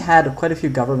 We've actually had quite a few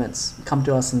governments come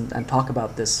to us and talk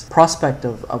about this prospect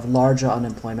of larger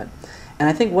unemployment. And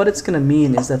I think what it's going to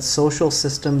mean is that social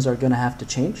systems are going to have to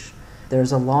change.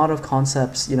 There's a lot of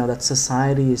concepts, you know, that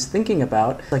society is thinking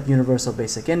about, like universal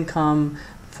basic income,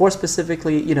 for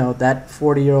specifically, you know, that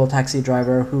 40-year-old taxi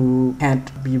driver who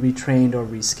can't be retrained or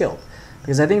reskilled.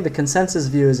 Because I think the consensus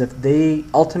view is if they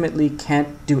ultimately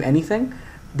can't do anything,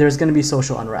 there's going to be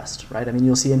social unrest, right? I mean,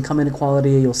 you'll see income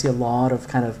inequality, you'll see a lot of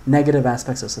kind of negative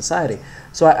aspects of society.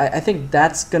 So I think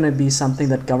that's going to be something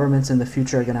that governments in the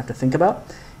future are going to have to think about.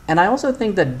 And I also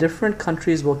think that different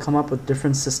countries will come up with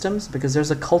different systems because there's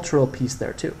a cultural piece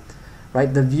there too,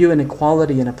 right? The view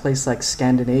inequality in a place like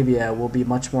Scandinavia will be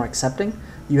much more accepting.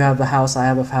 You have a house, I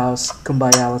have a house,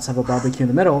 kumbaya, let's have a barbecue in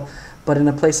the middle. But in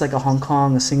a place like a Hong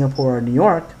Kong, a Singapore, or New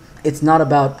York, it's not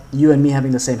about you and me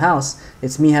having the same house,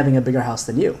 it's me having a bigger house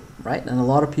than you, right? And a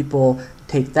lot of people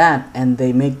take that and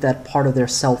they make that part of their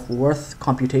self-worth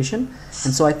computation.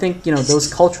 And so I think, you know,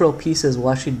 those cultural pieces will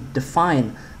actually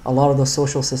define a lot of the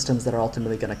social systems that are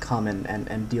ultimately going to come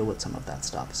and deal with some of that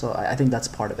stuff. So I think that's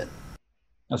part of it.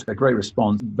 That's a great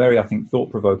response. Very, I think,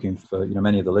 thought-provoking for, you know,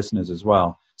 many of the listeners as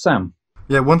well. Sam?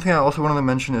 Yeah, one thing I also wanted to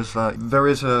mention is that there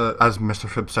is as Mr.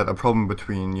 Phipps said, a problem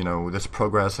between, you know, this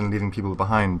progress and leaving people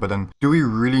behind. But then, do we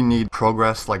really need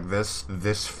progress like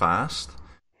this fast?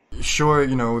 Sure,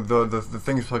 you know, the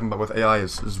things we're talking about with AI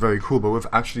is very cool, but we've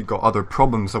actually got other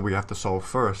problems that we have to solve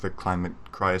first, the climate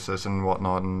crisis and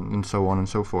whatnot, and so on and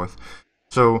so forth.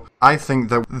 So I think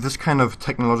that this kind of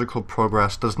technological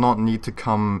progress does not need to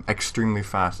come extremely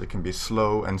fast. It can be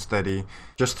slow and steady,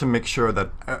 just to make sure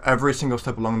that every single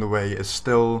step along the way is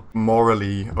still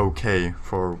morally okay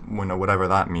for, you know, whatever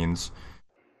that means.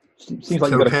 Seems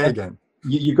like you've got okay again.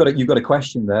 You've got a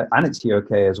question there, and it's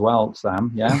okay as well,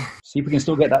 Sam. Yeah, see if we can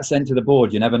still get that sent to the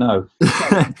board. You never know.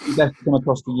 Best come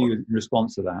across to you in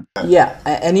response to that. Yeah,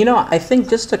 and you know, I think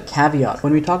just a caveat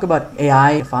when we talk about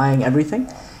AI-ifying everything,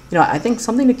 you know, I think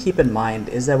something to keep in mind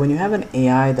is that when you have an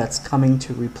AI that's coming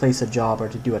to replace a job or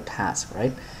to do a task,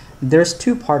 right? There's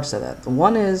two parts to that.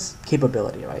 One is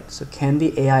capability, right? So can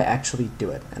the AI actually do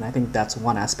it? And I think that's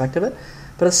one aspect of it.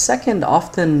 But a second,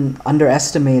 often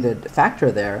underestimated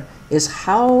factor there is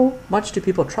how much do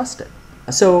people trust it?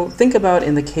 So think about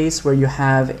in the case where you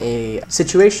have a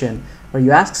situation where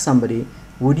you ask somebody,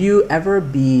 would you ever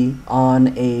be on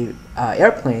a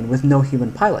airplane with no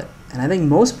human pilot? And I think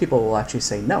most people will actually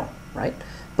say no, right?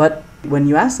 But when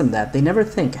you ask them that, they never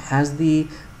think, has the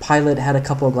pilot had a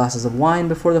couple of glasses of wine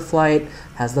before the flight?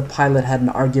 Has the pilot had an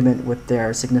argument with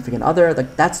their significant other?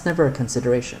 Like, that's never a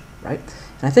consideration, right?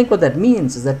 And I think what that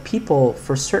means is that people,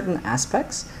 for certain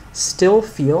aspects, still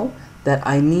feel that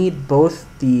I need both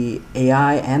the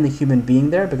AI and the human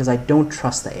being there because I don't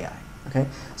trust the AI, okay?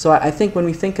 So I think when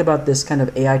we think about this kind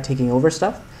of AI taking over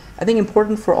stuff, I think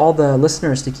important for all the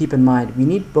listeners to keep in mind, we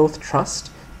need both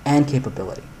trust and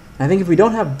capability. And I think if we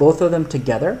don't have both of them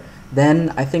together,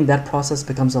 then I think that process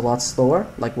becomes a lot slower,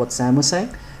 like what Sam was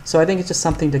saying. So I think it's just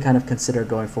something to kind of consider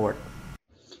going forward.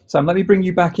 Sam, let me bring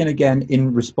you back in again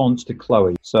in response to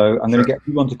Chloe. So I'm going to get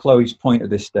you on to Chloe's point at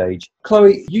this stage.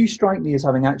 Chloe, you strike me as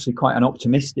having actually quite an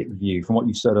optimistic view from what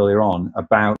you said earlier on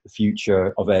about the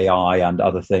future of AI and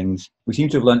other things. We seem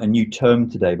to have learnt a new term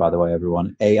today, by the way,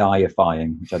 everyone,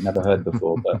 AI-ifying, which I'd never heard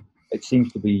before, but it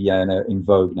seems to be in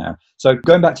vogue now. So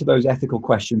going back to those ethical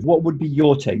questions, what would be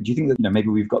your take? Do you think that, you know, maybe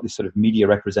we've got this sort of media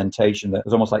representation that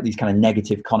there's almost like these kind of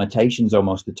negative connotations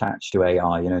almost attached to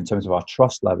AI, you know, in terms of our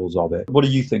trust levels of it? What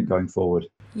do you think going forward?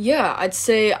 Yeah, I'd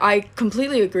say I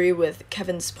completely agree with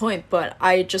Kevin's point, but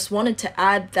I just wanted to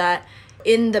add that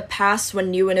in the past,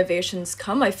 when new innovations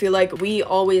come, I feel like we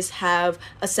always have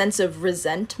a sense of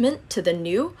resentment to the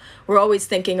new. We're always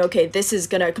thinking, okay, this is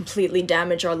going to completely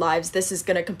damage our lives. This is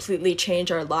going to completely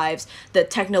change our lives. The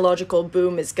technological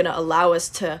boom is going to allow us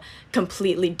to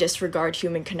completely disregard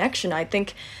human connection. I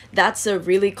think that's a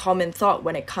really common thought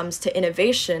when it comes to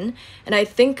innovation. And I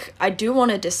think I do want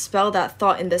to dispel that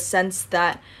thought in the sense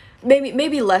that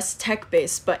maybe less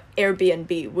tech-based, but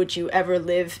Airbnb. Would you ever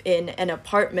live in an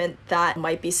apartment that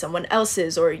might be someone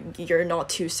else's or you're not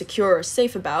too secure or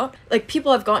safe about? Like,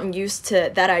 people have gotten used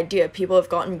to that idea. People have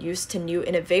gotten used to new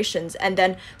innovations, and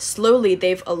then slowly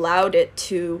they've allowed it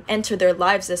to enter their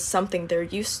lives as something they're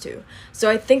used to. So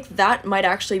I think that might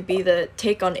actually be the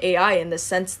take on AI, in the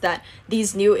sense that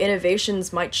these new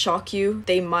innovations might shock you.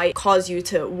 They might cause you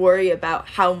to worry about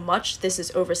how much this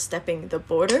is overstepping the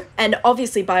border. And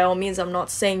obviously, by all means, I'm not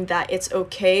saying that it's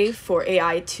okay for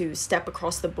AI to step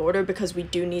across the border, because we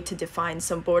do need to define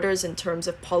some borders in terms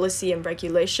of policy and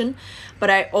regulation. But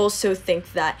I also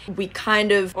think that we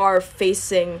kind of are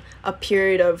facing a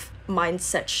period of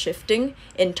mindset shifting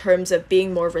in terms of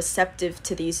being more receptive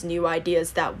to these new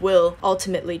ideas that will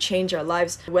ultimately change our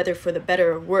lives, whether for the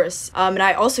better or worse. And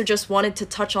I also just wanted to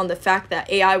touch on the fact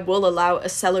that AI will allow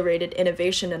accelerated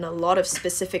innovation in a lot of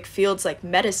specific fields like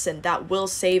medicine that will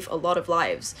save a lot of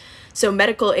lives. So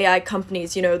medical AI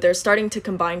companies, you know, they're starting to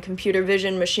combine computer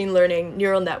vision, machine learning,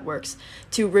 neural networks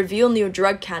to reveal new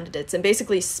drug candidates and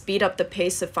basically speed up the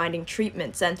pace of finding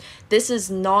treatments. And this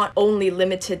is not only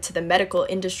limited to the medical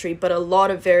industry, but a lot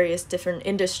of various different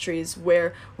industries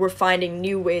where we're finding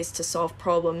new ways to solve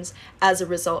problems as a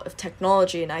result of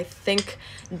technology. And I think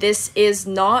this is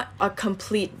not a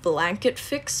complete blanket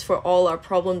fix for all our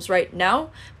problems right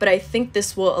now, but I think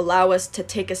this will allow us to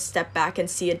take a step back and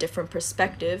see a different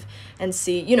perspective and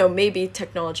see, you know, maybe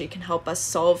technology can help us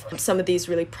solve some of these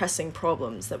really pressing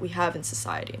problems that we have in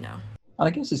society now. And I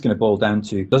guess it's going to boil down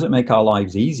to, does it make our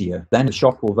lives easier? Then the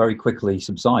shock will very quickly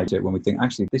subside when we think,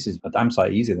 actually, this is a damn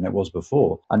sight easier than it was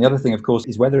before. And the other thing, of course,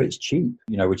 is whether it's cheap,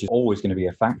 you know, which is always going to be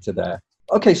a factor there.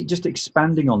 Okay, so just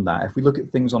expanding on that, if we look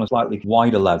at things on a slightly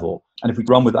wider level, and if we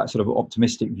run with that sort of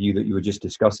optimistic view that you were just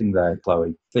discussing there,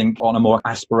 Chloe, think on a more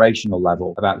aspirational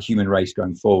level about human race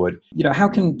going forward. You know, how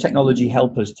can technology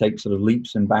help us take sort of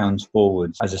leaps and bounds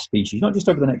forwards as a species, not just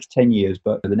over the next 10 years,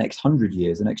 but the next 100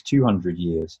 years, the next 200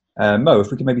 years? Mo,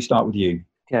 if we can maybe start with you.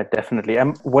 Yeah, definitely.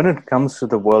 When it comes to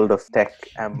the world of tech,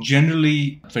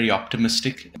 generally very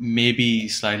optimistic, maybe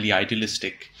slightly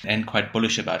idealistic, and quite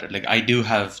bullish about it. Like, I do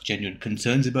have genuine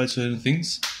concerns about certain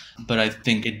things, but I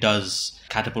think it does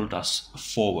catapult us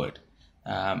forward.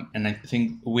 And I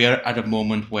think we are at a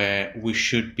moment where we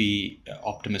should be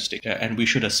optimistic and we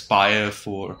should aspire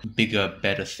for bigger,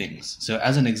 better things. So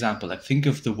as an example, like, think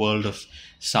of the world of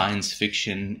science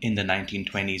fiction in the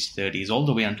 1920s, 30s, all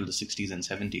the way until the 60s and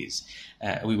 70s.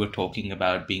 We were talking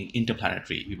about being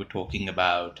interplanetary. We were talking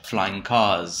about flying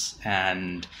cars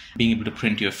and being able to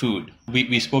print your food.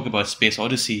 We spoke about Space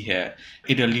Odyssey here.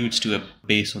 It alludes to a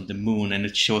base on the moon, and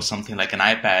it shows something like an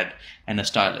iPad and a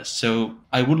stylus. So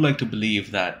I would like to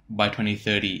believe that by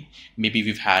 2030, maybe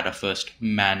we've had our first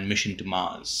manned mission to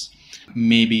Mars.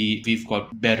 Maybe we've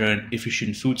got better and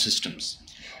efficient food systems.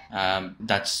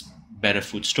 That's better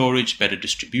food storage, better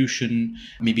distribution,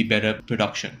 maybe better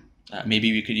production. Maybe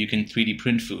you can 3D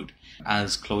print food.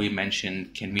 As Chloe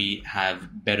mentioned, can we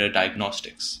have better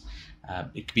diagnostics?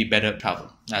 It could be better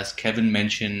travel. As Kevin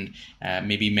mentioned,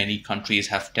 maybe many countries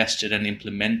have tested and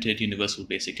implemented universal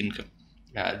basic income.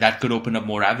 That could open up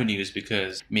more avenues,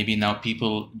 because maybe now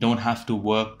people don't have to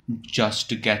work just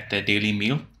to get their daily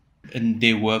meal, and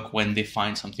they work when they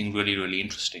find something really, really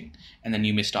interesting. And then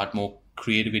you may start more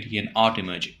creativity and art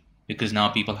emerging, because now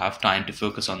people have time to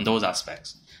focus on those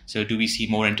aspects. So do we see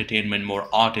more entertainment, more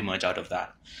art emerge out of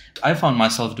that? I found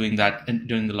myself doing that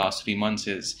during the last 3 months.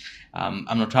 I'm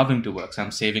not traveling to work, so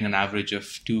I'm saving an average of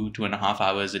 2.5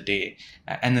 hours a day,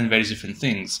 and then various different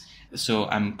things. So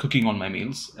I'm cooking on my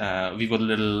meals. We've got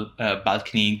a little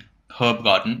balcony herb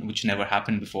garden, which never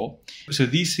happened before. So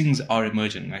these things are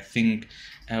emerging. I think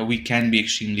we can be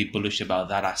extremely bullish about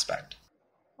that aspect.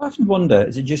 I often wonder,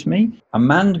 is it just me? A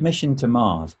manned mission to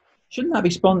Mars. Shouldn't that be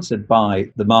sponsored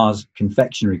by the Mars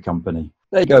Confectionery Company?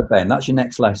 There you go, Ben. That's your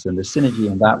next lesson. There's synergy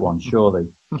in that one,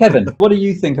 surely. Kevin, what do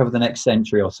you think over the next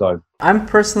century or so? I'm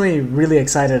personally really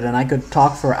excited, and I could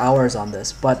talk for hours on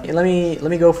this, but let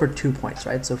me go for 2 points,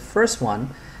 right? So first one,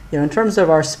 in terms of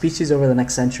our species over the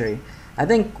next century, I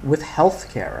think with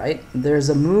healthcare, right, there's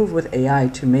a move with AI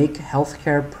to make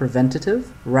healthcare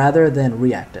preventative rather than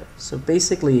reactive. So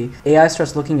basically, AI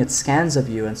starts looking at scans of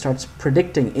you and starts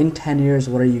predicting in 10 years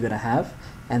what are you going to have,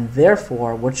 and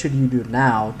therefore what should you do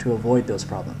now to avoid those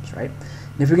problems, right?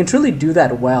 And if we can truly do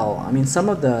that well, I mean, some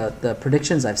of the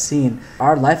predictions I've seen,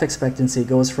 our life expectancy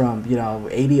goes from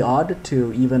 80 odd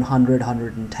to even 100,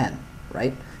 110,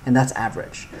 right? And that's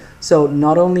average. So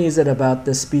not only is it about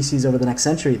the species over the next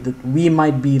century, that we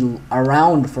might be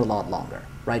around for a lot longer,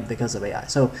 right, because of AI.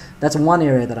 So that's one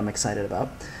area that I'm excited about.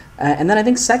 And then I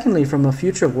think secondly, from a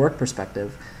future of work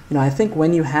perspective, I think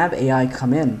when you have AI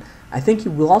come in, I think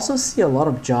you will also see a lot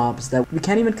of jobs that we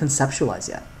can't even conceptualize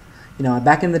yet.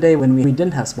 Back in the day when we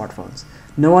didn't have smartphones,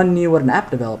 no one knew what an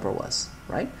app developer was,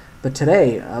 right? But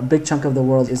today, a big chunk of the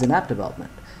world is in app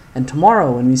development. And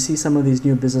tomorrow, when we see some of these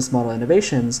new business model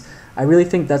innovations, I really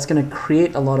think that's going to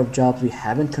create a lot of jobs we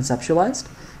haven't conceptualized.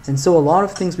 And so a lot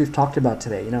of things we've talked about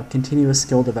today, continuous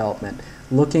skill development,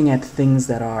 looking at things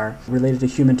that are related to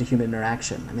human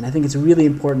interaction. I mean, I think it's really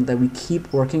important that we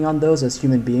keep working on those as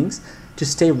human beings to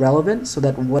stay relevant, so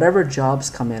that whatever jobs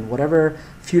come in, whatever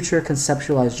future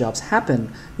conceptualized jobs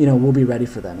happen, we'll be ready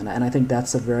for them. And I think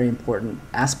that's a very important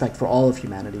aspect for all of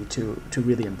humanity to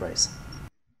really embrace.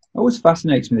 It always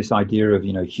fascinates me, this idea of,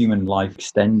 human life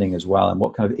extending as well, and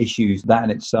what kind of issues that in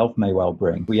itself may well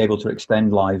bring. We're able to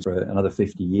extend lives for another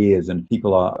 50 years, and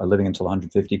people are living until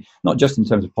 150, not just in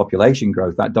terms of population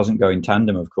growth. That doesn't go in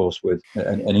tandem, of course, with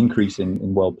an increase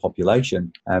in world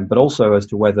population, but also as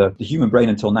to whether the human brain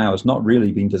until now has not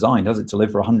really been designed, has it, to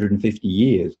live for 150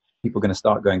 years? People are going to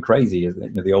start going crazy as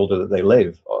the older that they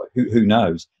live. Or who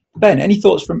knows? Ben, any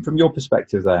thoughts from your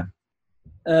perspective there?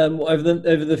 Over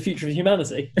the future of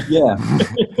humanity. Yeah.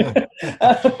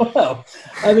 Well,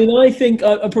 I mean, I think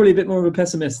I'm probably a bit more of a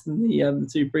pessimist than the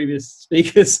two previous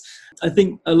speakers. I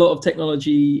think a lot of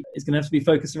technology is going to have to be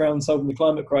focused around solving the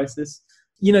climate crisis.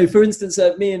 For instance,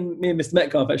 me and Mr.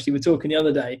 Metcalf actually were talking the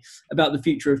other day about the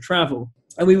future of travel.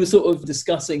 And we were sort of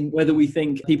discussing whether we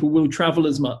think people will travel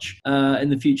as much in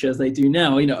the future as they do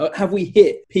now. Have we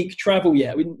hit peak travel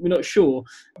yet? We're not sure.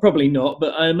 Probably not.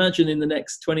 But I imagine in the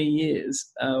next 20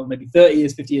 years, maybe 30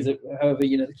 years, 50 years, however,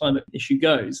 the climate issue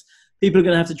goes, people are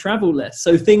going to have to travel less.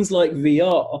 So things like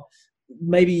VR,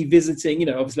 maybe visiting,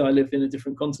 obviously I live in a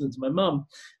different continent to my mum,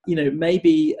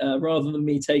 maybe rather than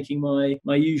me taking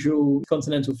my usual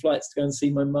continental flights to go and see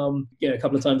my mum, a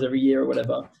couple of times every year or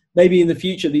whatever, maybe in the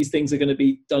future these things are going to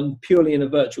be done purely in a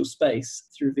virtual space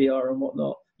through VR and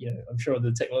whatnot. I'm sure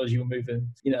the technology will move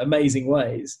in, amazing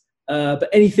ways. But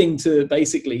anything to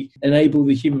basically enable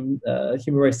the human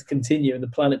race to continue and the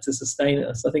planet to sustain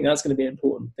us, I think that's going to be an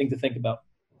important thing to think about.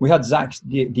 We had Zach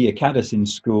Diakadis in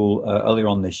school earlier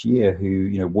on this year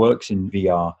who, works in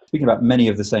VR, speaking about many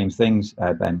of the same things,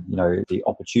 Ben, the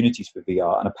opportunities for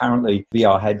VR. And apparently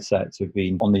VR headsets have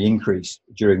been on the increase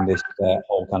during this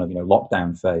whole kind of,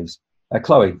 lockdown phase.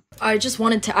 Chloe. I just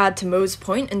wanted to add to Mo's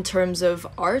point in terms of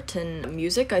art and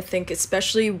music. I think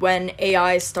especially when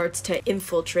AI starts to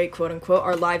infiltrate, quote unquote,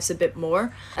 our lives a bit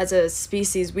more, as a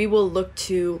species, we will look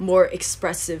to more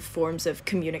expressive forms of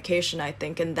communication, I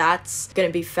think. And that's going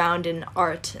to be found in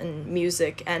art and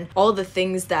music and all the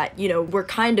things that, we're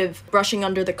kind of brushing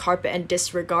under the carpet and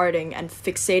disregarding and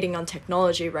fixating on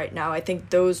technology right now. I think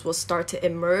those will start to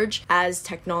emerge as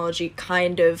technology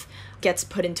kind of gets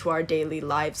put into our daily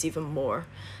lives even more.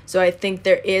 So I think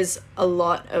there is a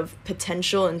lot of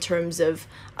potential in terms of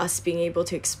us being able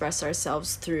to express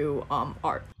ourselves through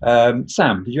art.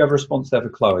 Sam, did you have a response there for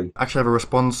Chloe? Actually, I have a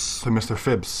response to Mr.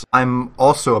 Phipps. I'm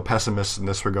also a pessimist in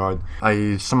this regard.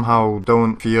 I somehow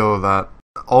don't feel that,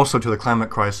 also to the climate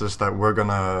crisis, that we're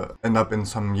gonna end up in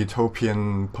some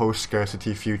utopian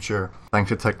post-scarcity future thanks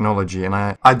to technology. And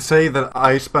I'd say that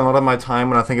I spend a lot of my time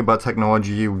when I think about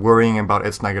technology worrying about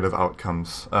its negative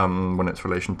outcomes when it's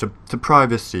relation to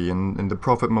privacy and the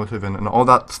profit motive and all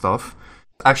that stuff.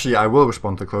 Actually, I will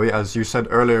respond to Chloe, as you said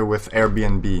earlier with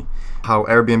Airbnb, how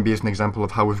Airbnb is an example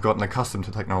of how we've gotten accustomed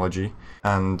to technology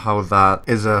and how that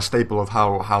is a staple of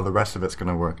how the rest of it's going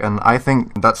to work. And I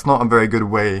think that's not a very good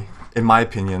way, in my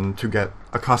opinion, to get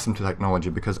accustomed to technology,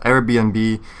 because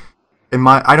Airbnb,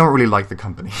 I don't really like the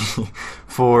company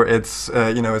for its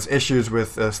its issues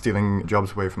with stealing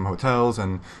jobs away from hotels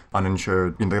and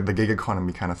uninsured, the gig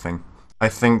economy kind of thing. I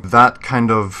think that kind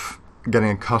of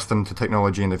getting accustomed to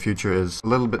technology in the future is a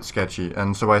little bit sketchy,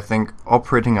 and so I think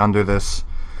operating under this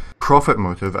profit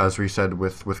motive, as we said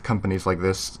with companies like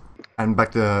this, and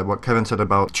back to what Kevin said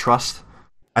about trust,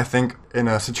 I think in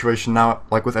a situation now,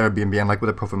 like with Airbnb and like with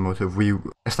a profit motive,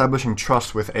 establishing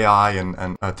trust with AI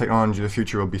and technology in the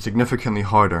future will be significantly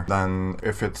harder than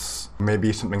if it's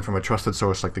maybe something from a trusted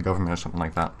source like the government or something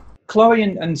like that. Chloe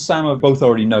and Sam both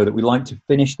already know that we like to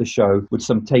finish the show with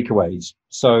some takeaways.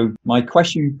 So my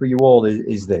question for you all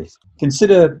is this.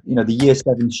 Consider, the Year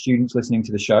 7 students listening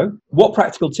to the show. What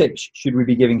practical tips should we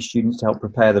be giving students to help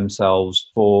prepare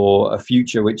themselves for a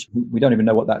future which we don't even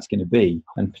know what that's going to be,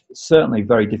 and certainly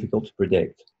very difficult to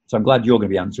predict? So I'm glad you're going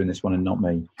to be answering this one and not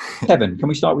me. Kevin, can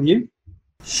we start with you?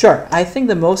 Sure. I think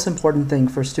the most important thing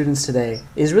for students today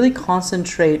is really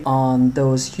concentrate on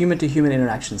those human-to-human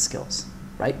interaction skills,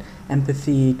 right?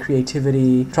 Empathy,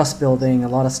 creativity, trust building, a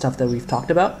lot of stuff that we've talked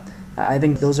about. I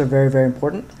think those are very, very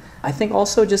important. I think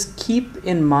also just keep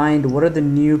in mind what are the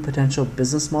new potential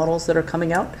business models that are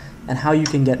coming out and how you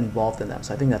can get involved in them.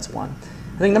 So I think that's one.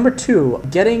 I think number two,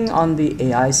 getting on the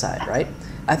AI side, right?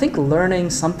 I think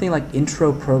learning something like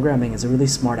intro programming is a really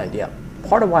smart idea.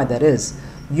 Part of why that is,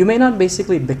 you may not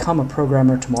basically become a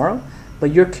programmer tomorrow,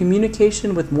 but your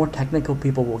communication with more technical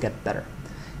people will get better.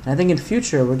 And I think in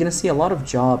future, we're going to see a lot of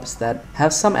jobs that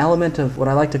have some element of what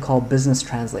I like to call business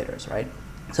translators, right?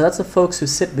 So that's the folks who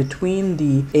sit between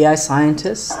the AI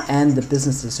scientists and the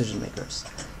business decision makers.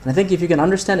 And I think if you can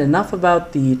understand enough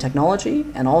about the technology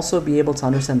and also be able to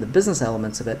understand the business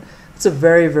elements of it, it's a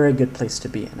very, very good place to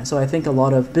be in. And so I think a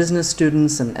lot of business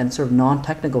students and sort of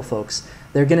non-technical folks,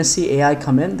 they're going to see AI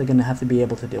come in, they're going to have to be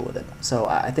able to deal with it. So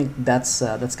I think that's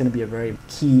going to be a very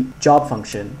key job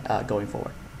function going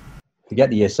forward. Forget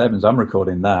the Year 7s, I'm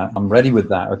recording that. I'm ready with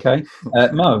that, okay?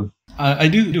 Mo? I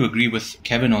do agree with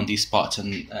Kevin on these parts,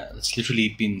 and it's literally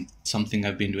been something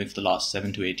I've been doing for the last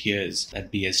 7 to 8 years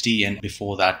at BSD, and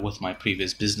before that with my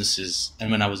previous businesses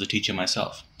and when I was a teacher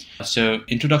myself. So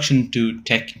introduction to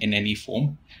tech in any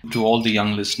form. To all the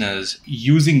young listeners,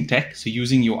 using tech, so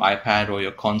using your iPad or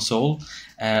your console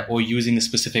or using a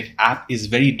specific app is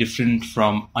very different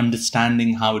from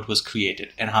understanding how it was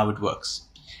created and how it works.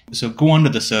 So go under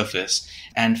the surface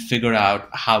and figure out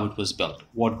how it was built,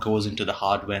 what goes into the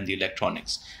hardware and the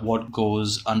electronics, what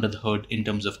goes under the hood in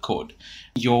terms of code.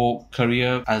 Your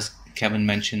career, as Kevin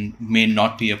mentioned, may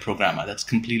not be a programmer. That's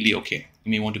completely okay.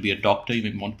 You may want to be a doctor, you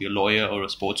may want to be a lawyer or a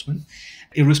sportsman.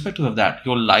 Irrespective of that,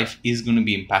 your life is going to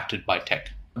be impacted by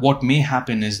tech. What may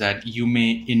happen is that you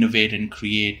may innovate and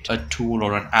create a tool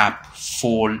or an app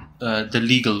for the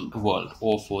legal world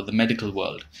or for the medical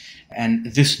world.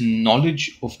 And this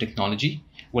knowledge of technology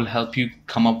will help you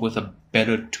come up with a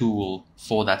better tool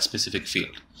for that specific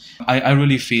field. I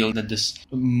really feel that this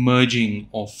merging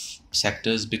of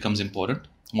sectors becomes important.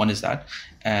 One is that.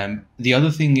 The other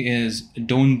thing is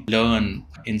don't learn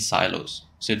in silos.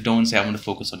 So don't say, I want to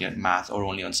focus only on math or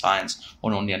only on science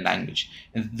or only on language.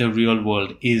 The real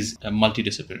world is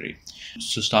multidisciplinary.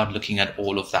 So start looking at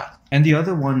all of that. And the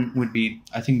other one would be,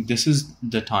 I think this is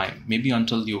the time, maybe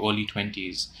until your early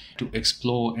 20s, to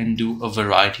explore and do a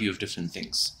variety of different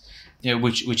things. Yeah,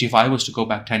 which if I was to go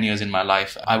back 10 years in my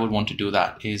life, I would want to do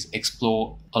that, is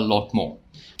explore a lot more.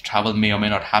 Travel may or may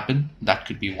not happen. That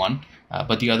could be one.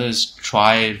 But the other is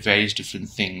try various different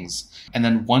things. And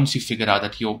then once you figure out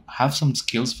that you have some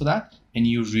skills for that and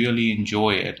you really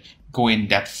enjoy it, go in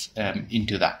depth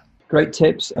into that. Great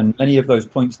tips. And many of those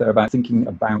points there about thinking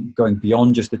about going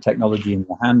beyond just the technology in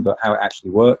your hand, but how it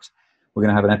actually works. We're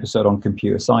going to have an episode on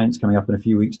computer science coming up in a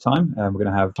few weeks' time. We're going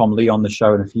to have Tom Lee on the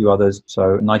show and a few others.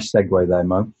 So nice segue there,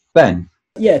 Mo. Ben.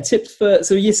 Yeah, tips for,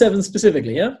 so year 7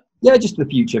 specifically, yeah? Yeah, just the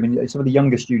future. I mean, some of the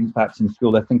younger students perhaps in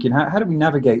school, they're thinking, how do we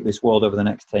navigate this world over the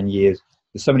next 10 years?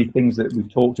 There's so many things that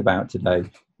we've talked about today.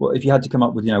 Well, if you had to come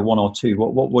up with, one or two,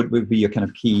 what would be your kind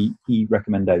of key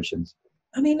recommendations?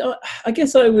 I mean, I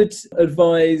guess I would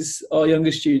advise our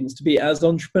younger students to be as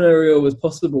entrepreneurial as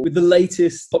possible with the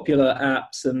latest popular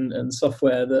apps and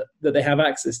software that they have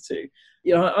access to.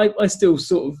 I still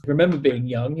sort of remember being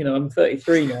young. I'm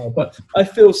 33 now, but I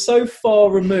feel so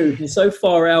far removed and so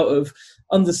far out of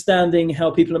understanding how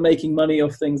people are making money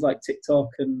off things like TikTok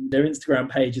and their Instagram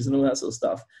pages and all that sort of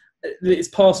stuff. It's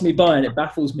passed me by and it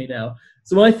baffles me now.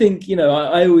 So I think,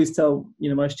 I always tell,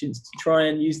 my students to try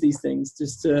and use these things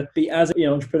just to be as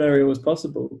entrepreneurial as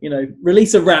possible.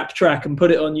 Release a rap track and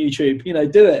put it on YouTube,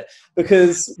 do it,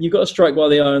 because you've got to strike while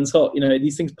the iron's hot.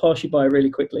 These things pass you by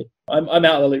really quickly. I'm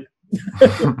out of the loop.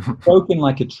 Spoken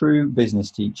like a true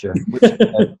business teacher. Which,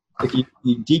 if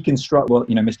you deconstruct what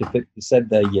Mr. Phipps said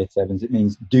there, year 7s, it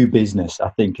means do business, I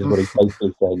think, is what he's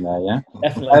basically saying there. Yeah,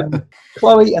 definitely.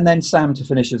 Chloe, and then Sam to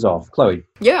finish us off. Chloe.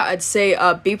 Yeah, I'd say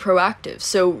be proactive.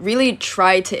 So really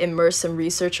try to immerse some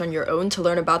research on your own to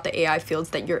learn about the AI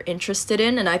fields that you're interested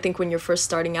in. And I think when you're first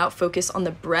starting out, focus on the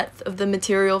breadth of the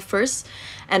material first,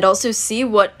 and also see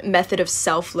what method of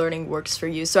self-learning works for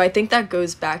you. So I think that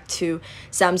goes back to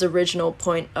Sam's original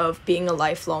point of being a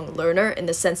lifelong learner, in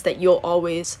the sense that you'll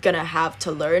always gonna have to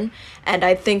learn. And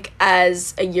I think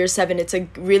as a year 7, it's a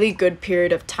really good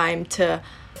period of time to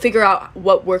figure out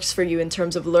what works for you in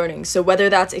terms of learning. So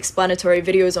whether that's explanatory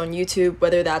videos on YouTube,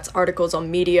 whether that's articles on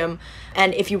Medium,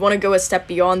 and if you want to go a step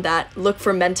beyond that, look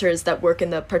for mentors that work in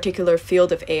the particular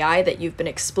field of AI that you've been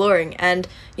exploring, and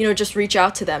just reach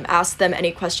out to them, ask them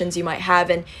any questions you might have,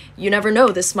 and you never know,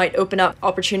 this might open up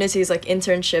opportunities like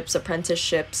internships,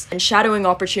 apprenticeships, and shadowing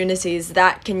opportunities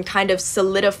that can kind of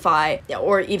solidify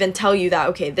or even tell you that,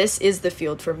 okay, this is the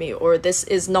field for me, or this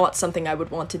is not something I would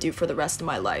want to do for the rest of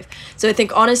my life. So I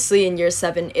think honestly in year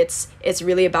 7, it's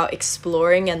really about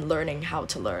exploring and learning how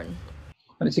to learn.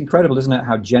 And it's incredible, isn't it,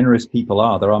 how generous people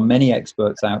are. There are many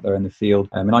experts out there in the field.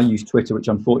 And I use Twitter, which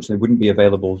unfortunately wouldn't be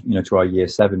available, to our year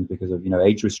 7 because of,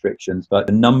 age restrictions. But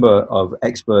the number of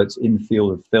experts in the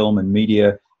field of film and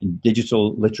media, in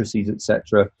digital literacies,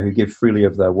 etc., who give freely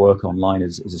of their work online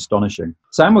is astonishing.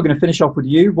 Sam, we're going to finish off with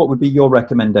you. What would be your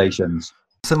recommendations?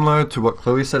 Similar to what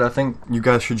Chloe said, I think you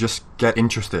guys should just get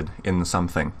interested in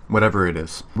something, whatever it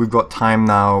is. We've got time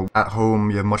now at home.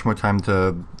 You have much more time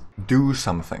to do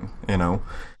something,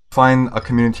 Find a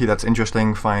community that's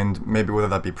interesting, find maybe whether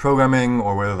that be programming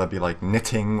or whether that be like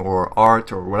knitting or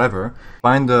art or whatever.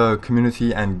 Find a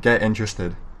community and get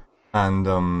interested, and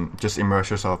just immerse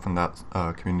yourself in that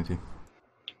community.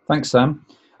 Thanks, Sam.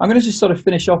 I'm going to just sort of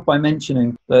finish off by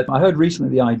mentioning that I heard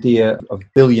recently the idea of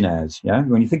billionaires. Yeah,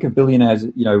 when you think of billionaires,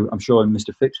 I'm sure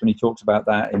Mr. Phipps, when he talks about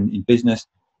that in business,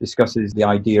 discusses the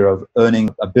idea of earning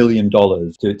 $1 billion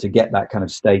to get that kind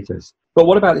of status. But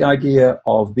what about the idea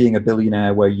of being a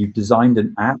billionaire where you've designed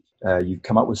an app, you've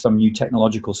come up with some new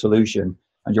technological solution,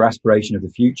 and your aspiration of the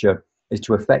future is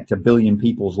to affect 1 billion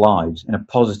people's lives in a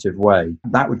positive way?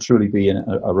 That would truly be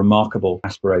a remarkable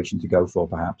aspiration to go for,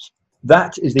 perhaps.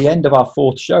 That is the end of our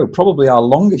 4th show, probably our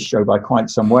longest show by quite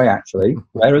some way, actually.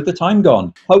 Where has the time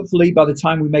gone? Hopefully, by the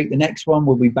time we make the next one,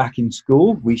 we'll be back in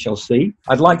school. We shall see.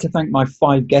 I'd like to thank my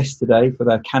 5 guests today for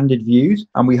their candid views,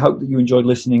 and we hope that you enjoyed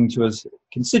listening to us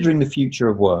considering the future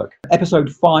of work.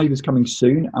 Episode 5 is coming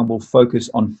soon, and we'll focus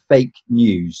on fake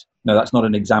news. No, that's not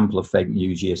an example of fake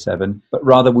news, year 7, but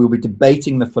rather we'll be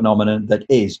debating the phenomenon that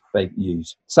is fake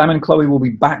news. Sam and Chloe will be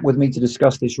back with me to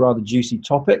discuss this rather juicy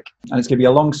topic, and it's going to be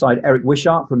alongside Eric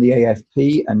Wishart from the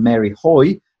AFP and Mary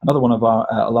Hoy, another one of our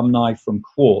alumni from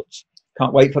Quartz.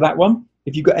 Can't wait for that one.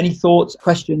 If you've got any thoughts,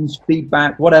 questions,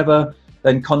 feedback, whatever,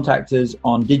 then contact us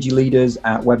on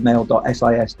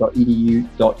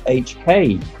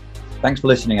digileaders@webmail.sis.edu.hk. Thanks for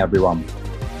listening, everyone.